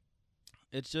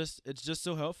it's just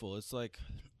so helpful. It's like,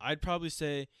 I'd probably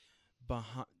say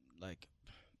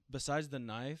besides the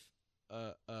knife,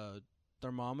 a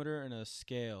thermometer and a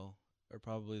scale are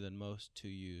probably the most two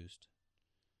used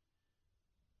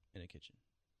in a kitchen.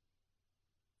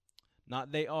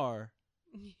 Not they are.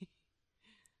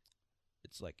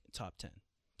 It's like top 10,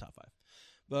 top 5.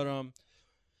 But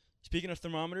speaking of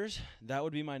thermometers, that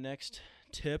would be my next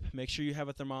tip. Make sure you have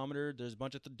a thermometer. There's a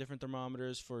bunch of different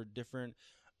thermometers for different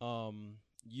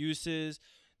uses.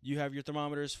 You have your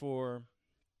thermometers for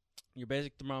your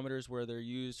basic thermometers where they're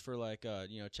used for like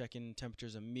checking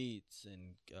temperatures of meats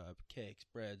and cakes,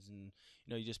 breads, and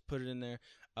you just put it in there.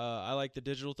 I like the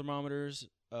digital thermometers.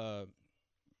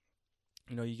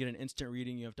 You get an instant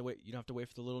reading. You have to wait. You don't have to wait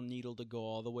for the little needle to go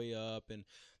all the way up. And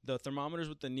the thermometers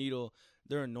with the needle,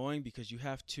 they're annoying because you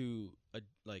have to what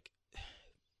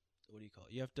do you call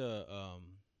it? You have to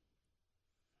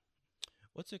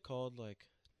what's it called? Like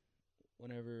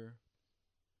whenever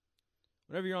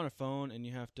you're on a phone and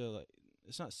you have to, like,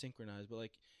 it's not synchronized, but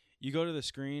like you go to the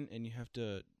screen and you have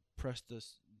to press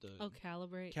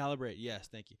calibrate. Calibrate. Yes,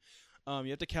 thank you. You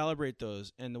have to calibrate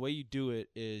those, and the way you do it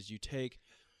is you take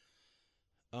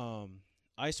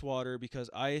ice water, because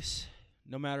ice,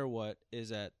 no matter what,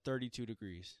 is at 32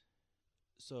 degrees.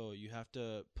 So you have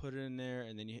to put it in there,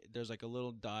 and then there's like a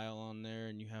little dial on there,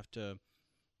 and you have to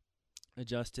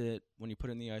adjust it when you put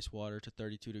it in the ice water to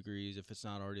 32 degrees if it's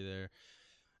not already there.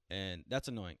 And that's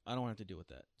annoying. I don't have to deal with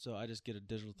that. So I just get a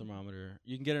digital thermometer.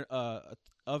 You can get an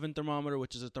oven thermometer,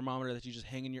 which is a thermometer that you just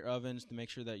hang in your ovens to make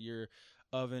sure that your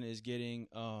oven is getting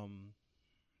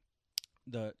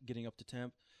getting up to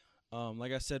temp.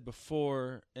 Like I said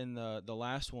before in the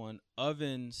last one,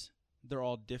 ovens, they're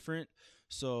all different.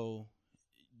 So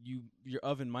your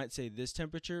oven might say this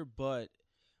temperature, but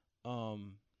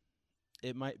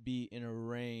it might be in a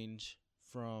range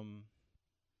from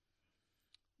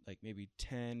like maybe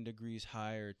 10 degrees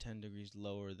higher, 10 degrees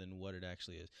lower than what it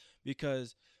actually is.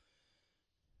 Because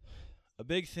a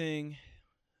big thing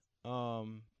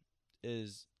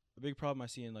is a big problem I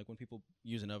see in like when people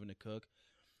use an oven to cook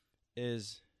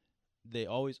is they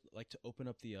always like to open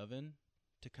up the oven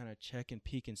to kind of check and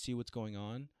peek and see what's going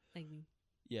on. Like me.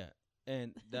 Yeah.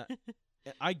 And that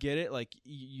I get it. Like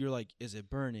you're like, is it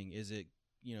burning? Is it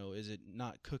is it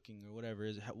not cooking or whatever?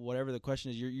 Is it whatever the question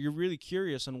is? You're really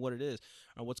curious on what it is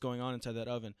or what's going on inside that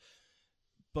oven.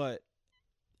 But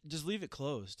just leave it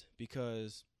closed,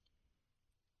 because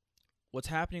what's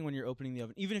happening when you're opening the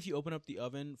oven, even if you open up the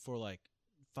oven for like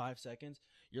 5 seconds,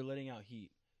 you're letting out heat.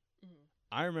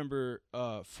 I remember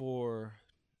for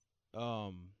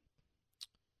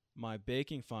my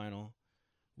baking final,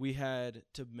 we had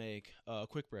to make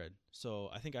quick bread. So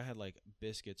I think I had like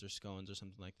biscuits or scones or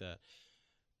something like that.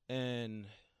 And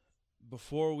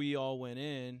before we all went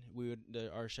in,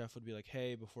 our chef would be like,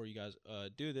 "Hey, before you guys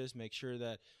do this, make sure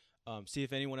that see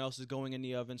if anyone else is going in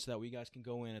the oven so that we guys can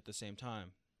go in at the same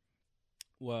time."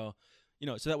 Well,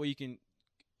 so that way you can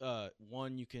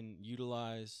you can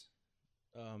utilize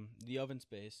the oven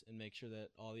space and make sure that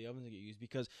all the ovens get used,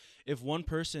 because if one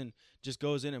person just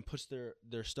goes in and puts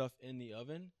their stuff in the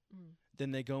oven,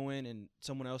 then they go in and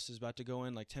someone else is about to go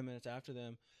in like 10 minutes after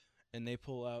them, and they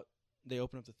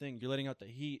open up the thing. You're letting out the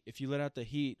heat. If you let out the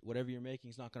heat, whatever you're making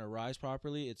is not going to rise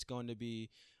properly. It's going to be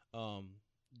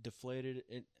deflated.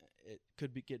 It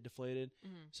could get deflated.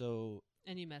 So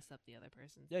and you mess up the other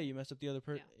person. Yeah, you mess up the other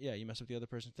person. Yeah, you mess up the other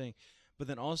person's thing. But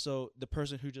then also the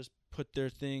person who just put their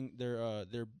thing, their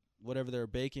whatever they're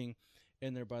baking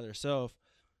in there by themselves,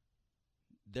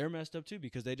 they're messed up too,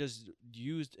 because they just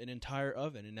used an entire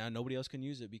oven and now nobody else can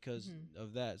use it because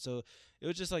of that. So it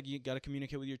was just like you got to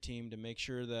communicate with your team to make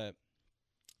sure that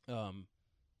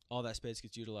all that space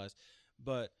gets utilized.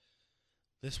 But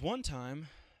this one time,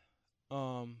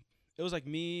 it was like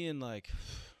me and like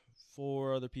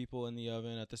 4 other people in the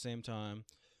oven at the same time.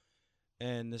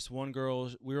 And this one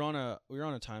girl, we were on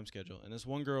a time schedule, and this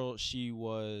one girl, she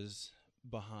was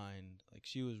behind. Like,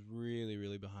 she was really,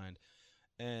 really behind.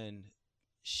 And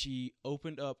she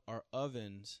opened up our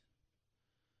ovens,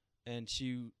 and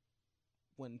she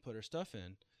went and put her stuff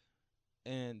in.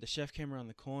 And the chef came around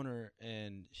the corner,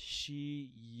 and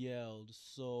she yelled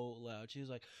so loud. She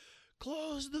was like,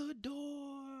 "Close the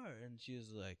door!" And she was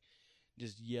like,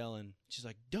 just yelling. She's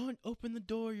like, "Don't open the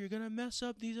door. You're going to mess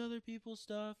up these other people's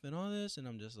stuff and all this." And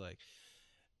I'm just like,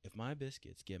 if my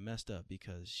biscuits get messed up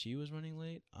because she was running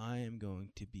late, I am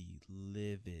going to be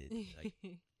livid. Like,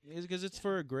 because it's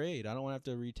for a grade. I don't want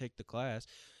to have to retake the class.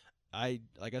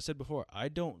 Like I said before, I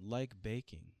don't like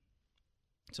baking.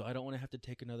 So I don't want to have to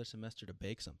take another semester to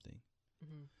bake something.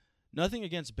 Nothing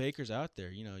against bakers out there.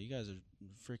 You guys are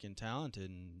freaking talented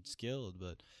and skilled,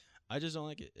 but I just don't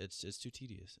like it. It's too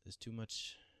tedious. It's too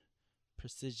much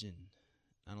precision.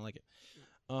 I don't like it.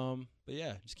 But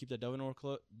yeah, just keep that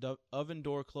oven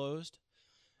door closed.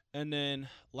 And then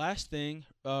last thing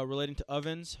relating to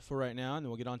ovens for right now, and then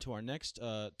we'll get on to our next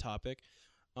topic.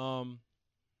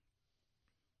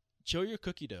 Chill your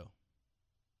cookie dough.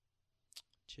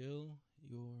 Chill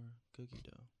your cookie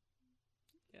dough.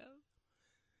 Yeah.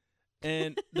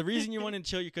 And the reason you want to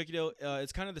chill your cookie dough,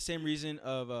 it's kind of the same reason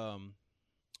of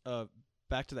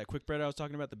back to that quick bread I was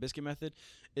talking about, the biscuit method,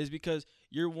 is because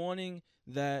you're wanting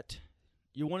that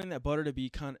butter to be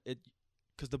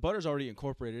because the butter's already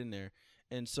incorporated in there,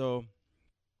 and so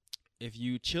if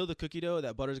you chill the cookie dough,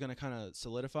 that butter's gonna kind of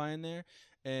solidify in there,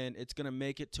 and it's gonna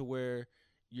make it to where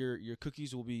your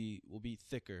cookies will be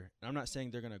thicker. And I'm not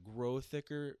saying they're gonna grow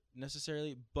thicker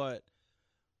necessarily, but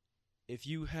if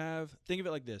you think of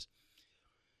it like this: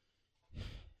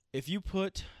 if you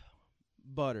put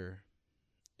butter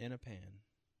in a pan,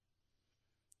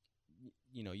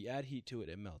 you add heat to it,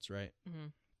 it melts, right?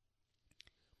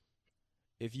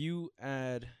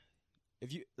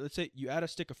 Let's say you add a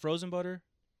stick of frozen butter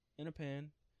in a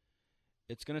pan,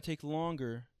 it's gonna take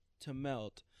longer to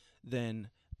melt than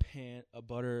a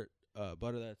butter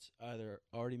that's either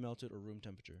already melted or room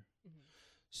temperature.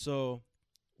 So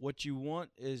what you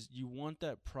want is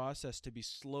that process to be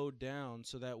slowed down,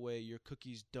 so that way your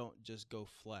cookies don't just go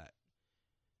flat,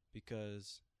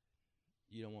 because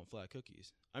you don't want flat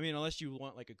cookies. I mean, unless you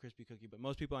want like a crispy cookie, but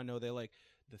most people I know, they like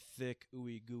the thick,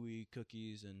 ooey gooey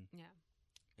cookies, and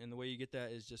the way you get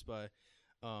that is just by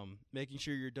making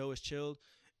sure your dough is chilled,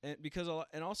 and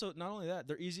also not only that,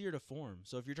 they're easier to form.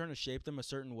 So if you're trying to shape them a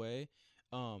certain way,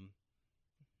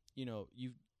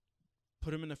 you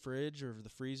put them in the fridge or the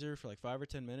freezer for like 5 or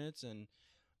 10 minutes, and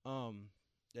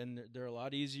they're a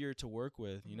lot easier to work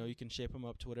with. You can shape them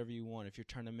up to whatever you want. If you're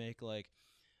trying to make like,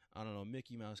 I don't know,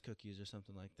 Mickey Mouse cookies or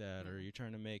something like that, or you're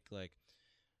trying to make like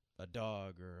a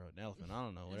dog or an elephant, I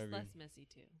don't know, whatever. It's less messy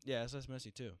too. Yeah, it's less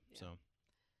messy too. Yeah. So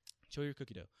chill your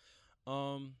cookie dough.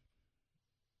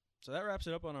 So that wraps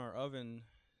it up on our oven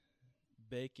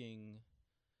baking.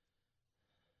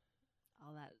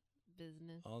 All that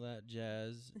business. All that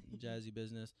jazzy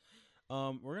business.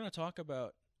 We're gonna talk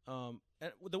about and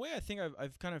the way I think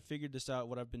I've kind of figured this out.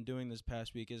 What I've been doing this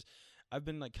past week is I've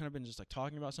been just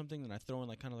talking about something, and I throw in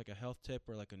like kind of like a health tip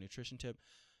or like a nutrition tip.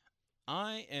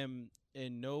 I am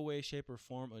in no way, shape, or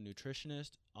form a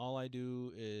nutritionist. All I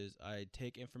do is I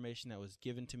take information that was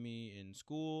given to me in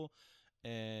school,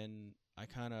 and I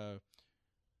kind of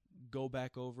go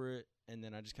back over it, and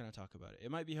then I just kind of talk about it.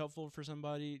 It might be helpful for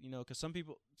somebody, because some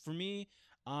people, for me,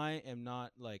 I am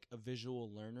not like a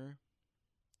visual learner.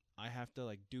 I have to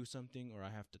like do something, or I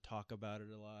have to talk about it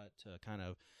a lot to kind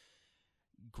of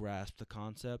grasp the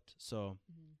concept. So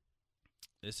Mhm.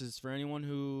 this is for anyone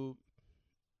who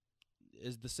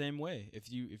is the same way.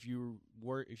 If you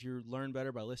learn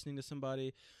better by listening to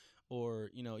somebody, or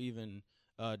even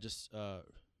just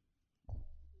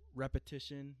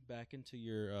repetition back into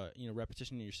your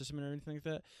repetition in your system and everything like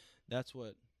that. That's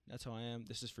how I am.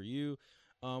 This is for you.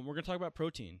 We're gonna talk about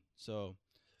protein. So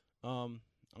I'm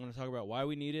gonna talk about why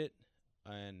we need it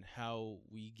and how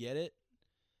we get it.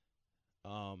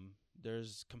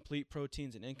 There's complete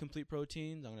proteins and incomplete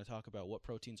proteins. I'm gonna talk about what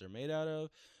proteins are made out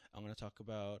of. I'm gonna talk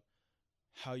about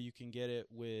how you can get it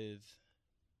with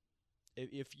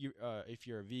if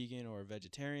you're a vegan or a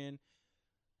vegetarian.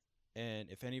 And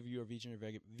if any of you are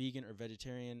vegan or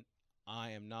vegetarian,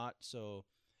 I am not. So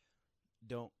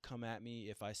don't come at me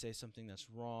if I say something that's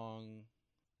wrong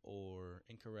or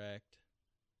incorrect.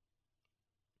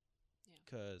 Yeah.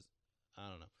 Because I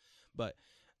don't know. But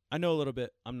I know a little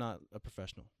bit. I'm not a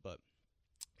professional. But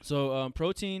so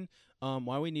protein,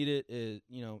 why we need it is,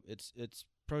 it's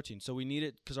protein. So we need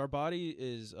it because our body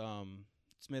is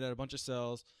it's made out of a bunch of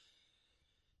cells.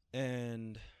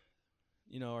 And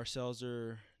our cells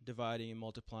are dividing and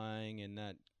multiplying, and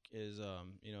that is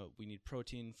we need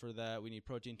protein for that. We need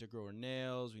protein to grow our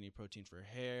nails. We need protein for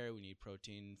hair. We need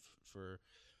protein for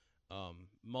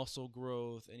muscle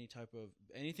growth.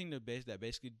 Anything that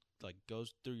basically like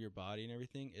goes through your body and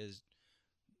everything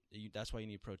that's why you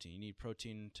need protein. You need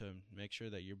protein to make sure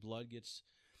that your blood gets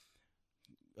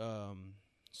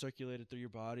circulated through your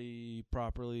body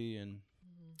properly, and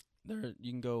there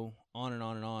you can go on and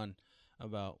on and on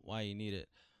about why you need it.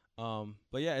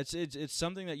 But yeah, it's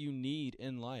something that you need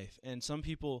in life, and some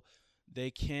people they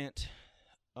can't.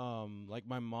 Like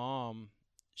my mom,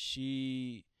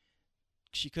 she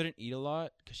couldn't eat a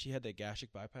lot because she had that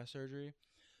gastric bypass surgery.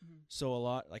 Mhm. So a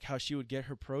lot like how she would get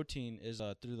her protein is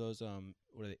through those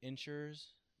what are they,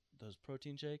 Ensures, those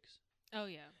protein shakes. Oh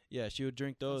yeah. Yeah, she would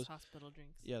drink those. Hospital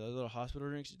drinks. Yeah, those little hospital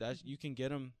drinks. That's you can get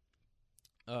them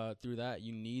through that.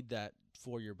 You need that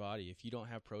for your body. If you don't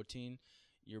have protein,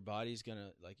 your body's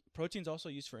gonna like protein's also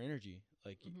used for energy.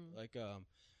 Like what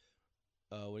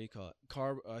do you call it?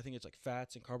 I think it's like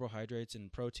fats and carbohydrates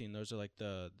and protein. Those are like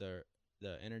the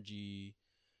energy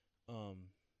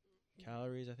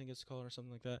calories, I think it's called, or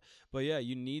something like that. But yeah,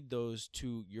 you need those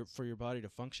for your body to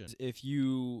function. If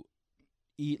you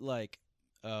eat like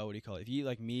what do you call it? If you eat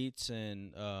like meats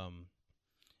and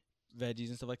veggies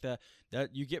and stuff like that,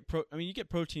 that you get you get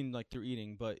protein like through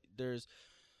eating, but there's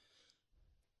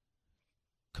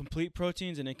complete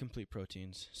proteins and incomplete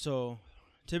proteins. So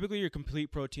typically your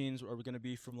complete proteins are going to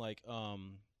be from like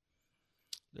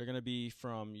they're going to be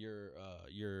from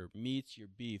your meats, your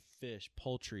beef, fish,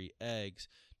 poultry, eggs,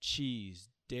 cheese,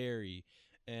 dairy,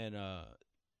 and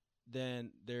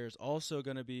then there's also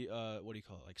going to be what do you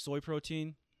call it? Like soy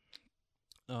protein,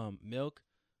 milk,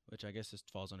 which I guess this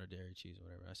falls under dairy, cheese,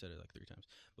 whatever. I said it like 3 times.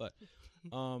 But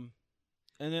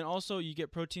and then also you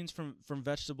get proteins from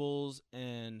vegetables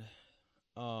and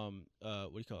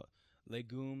what do you call it?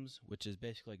 Legumes, which is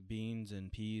basically like beans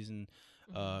and peas and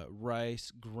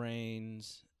rice,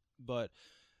 grains. But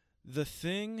the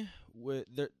thing with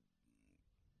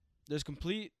there's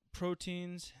complete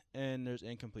proteins and there's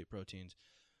incomplete proteins.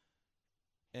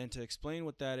 And to explain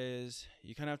what that is,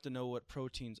 you kind of have to know what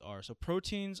proteins are. So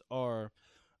proteins are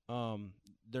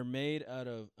they're made out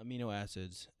of amino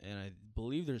acids, and I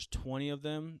believe there's 20 of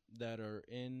them that are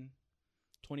in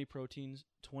 20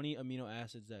 amino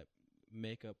acids that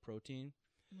make up protein.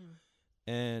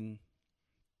 And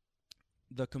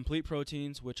the complete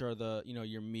proteins, which are the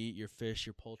your meat, your fish,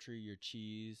 your poultry, your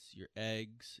cheese, your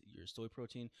eggs, your soy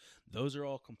protein, those are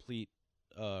all complete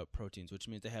proteins, which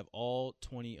means they have all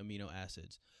 20 amino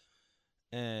acids.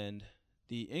 And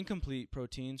the incomplete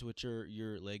proteins, which are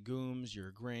your legumes,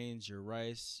 your grains, your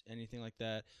rice, anything like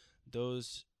that,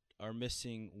 those are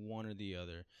missing one or the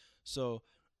other. So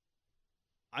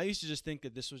I used to just think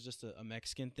that this was just a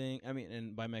Mexican thing. I mean,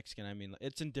 and by Mexican, I mean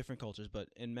it's in different cultures, but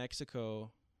in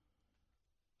Mexico,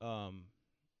 well,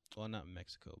 not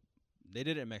Mexico. They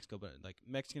did it in Mexico, but like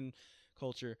Mexican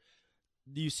culture,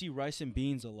 you see rice and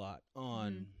beans a lot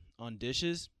on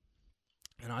dishes.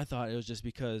 And I thought it was just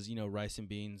because, rice and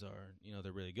beans are,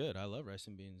 they're really good. I love rice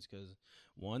and beans because,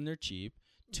 1, they're cheap.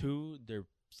 2, they're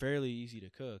fairly easy to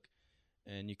cook.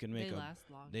 And you can make them.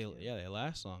 They last long. They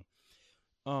last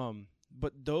long.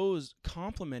 But those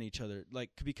complement each other. Like,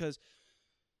 because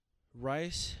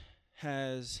rice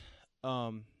has,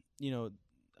 I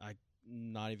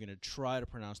not even going to try to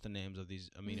pronounce the names of these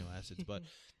amino acids, but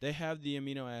they have the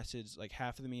amino acids, like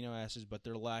half of the amino acids, but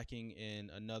they're lacking in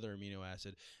another amino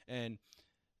acid. And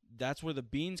that's where the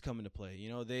beans come into play. You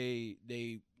know, they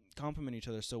complement each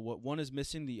other. So what one is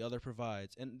missing, the other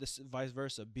provides. And this vice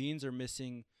versa. Beans are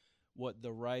missing what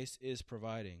the rice is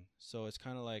providing. So it's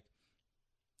kind of like,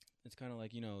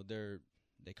 you know,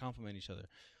 they complement each other.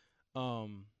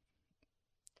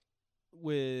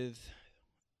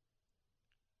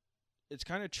 It's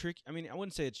kind of tricky. I mean, I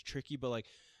wouldn't say it's tricky, but like,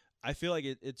 I feel like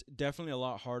it's definitely a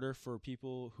lot harder for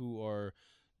people who are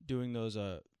doing those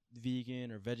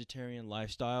vegan or vegetarian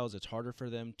lifestyles. It's harder for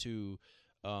them to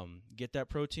get that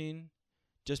protein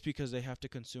just because they have to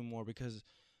consume more, because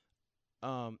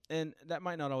and that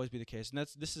might not always be the case. And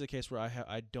this is a case where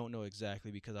I don't know exactly,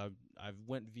 because I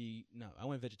went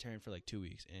vegetarian for like 2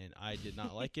 weeks and I did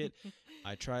not like it.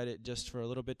 I tried it just for a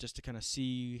little bit, just to kind of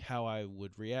see how I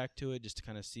would react to it, just to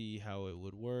kind of see how it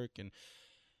would work, and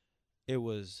it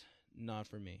was not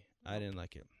for me. I didn't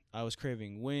like it. I was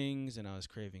craving wings, and I was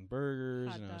craving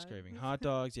burgers, and I was craving hot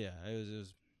dogs. Yeah, it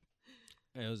was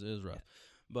rough. Yeah.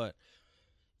 But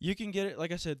you can get it,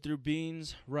 like I said, through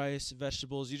beans, rice,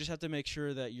 vegetables. You just have to make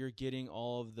sure that you're getting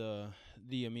all of the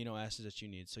amino acids that you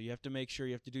need. So you have to make sure,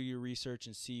 you have to do your research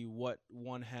and see what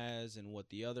one has and what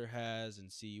the other has,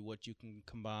 and see what you can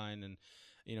combine, and,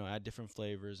 you know, add different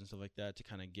flavors and stuff like that to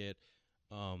kind of get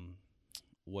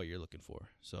what you're looking for.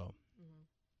 So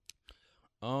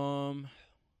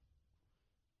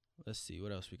let's see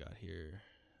what else we got here.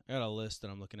 I got a list that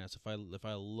I'm looking at. So if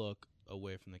I look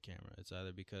away from the camera, it's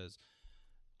either because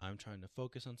I'm trying to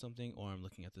focus on something or I'm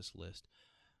looking at this list.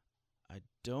 I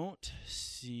don't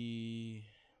see.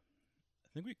 I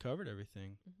think we covered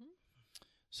everything.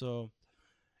 So,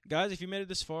 guys, if you made it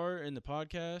this far in the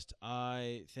podcast,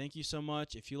 I thank you so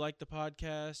much. If you like the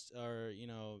podcast, or, you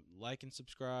know, like and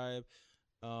subscribe,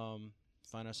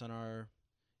 find us on our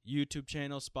YouTube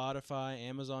channel, Spotify,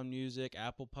 Amazon Music,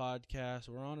 Apple Podcasts.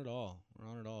 We're on it all.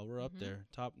 We're up there,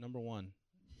 top number 1.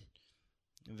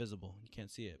 Invisible. You can't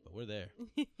see it, but we're there.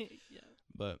 Yeah.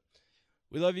 But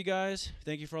we love you guys.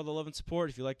 Thank you for all the love and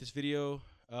support. If you like this video,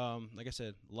 like I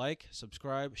said, like,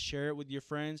 subscribe, share it with your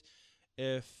friends.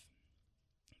 If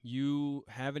you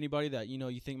have anybody that, you know,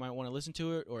 you think might want to listen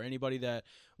to it, or anybody that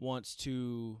wants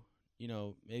to, you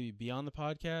know, maybe be on the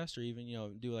podcast, or even, you know,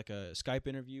 do like a Skype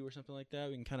interview or something like that,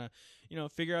 we can kind of, you know,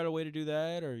 figure out a way to do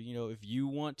that. Or, you know, if you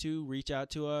want to reach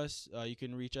out to us, you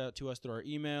can reach out to us through our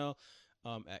email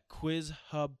at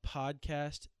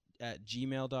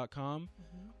quizhubpodcast@gmail.com.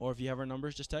 Or if you have our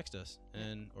numbers, just text us,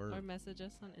 or message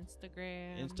us on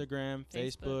Instagram,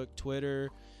 Facebook, Twitter.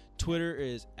 Twitter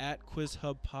is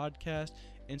 @quizhubpodcast,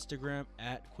 Instagram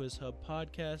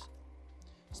 @quizhubpodcast,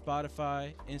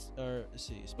 Spotify,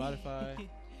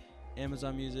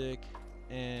 Amazon Music,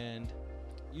 and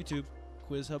YouTube,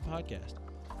 Quiz Hub Podcast.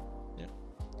 Yeah.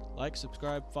 Like,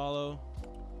 subscribe, follow,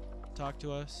 talk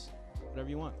to us, whatever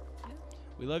you want. Yeah.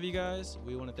 We love you guys.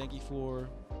 We want to thank you for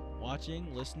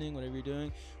watching, listening, whatever you're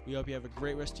doing. We hope you have a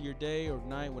great rest of your day or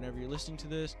night whenever you're listening to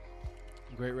this.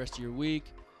 Great rest of your week.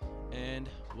 And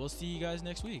we'll see you guys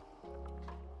next week.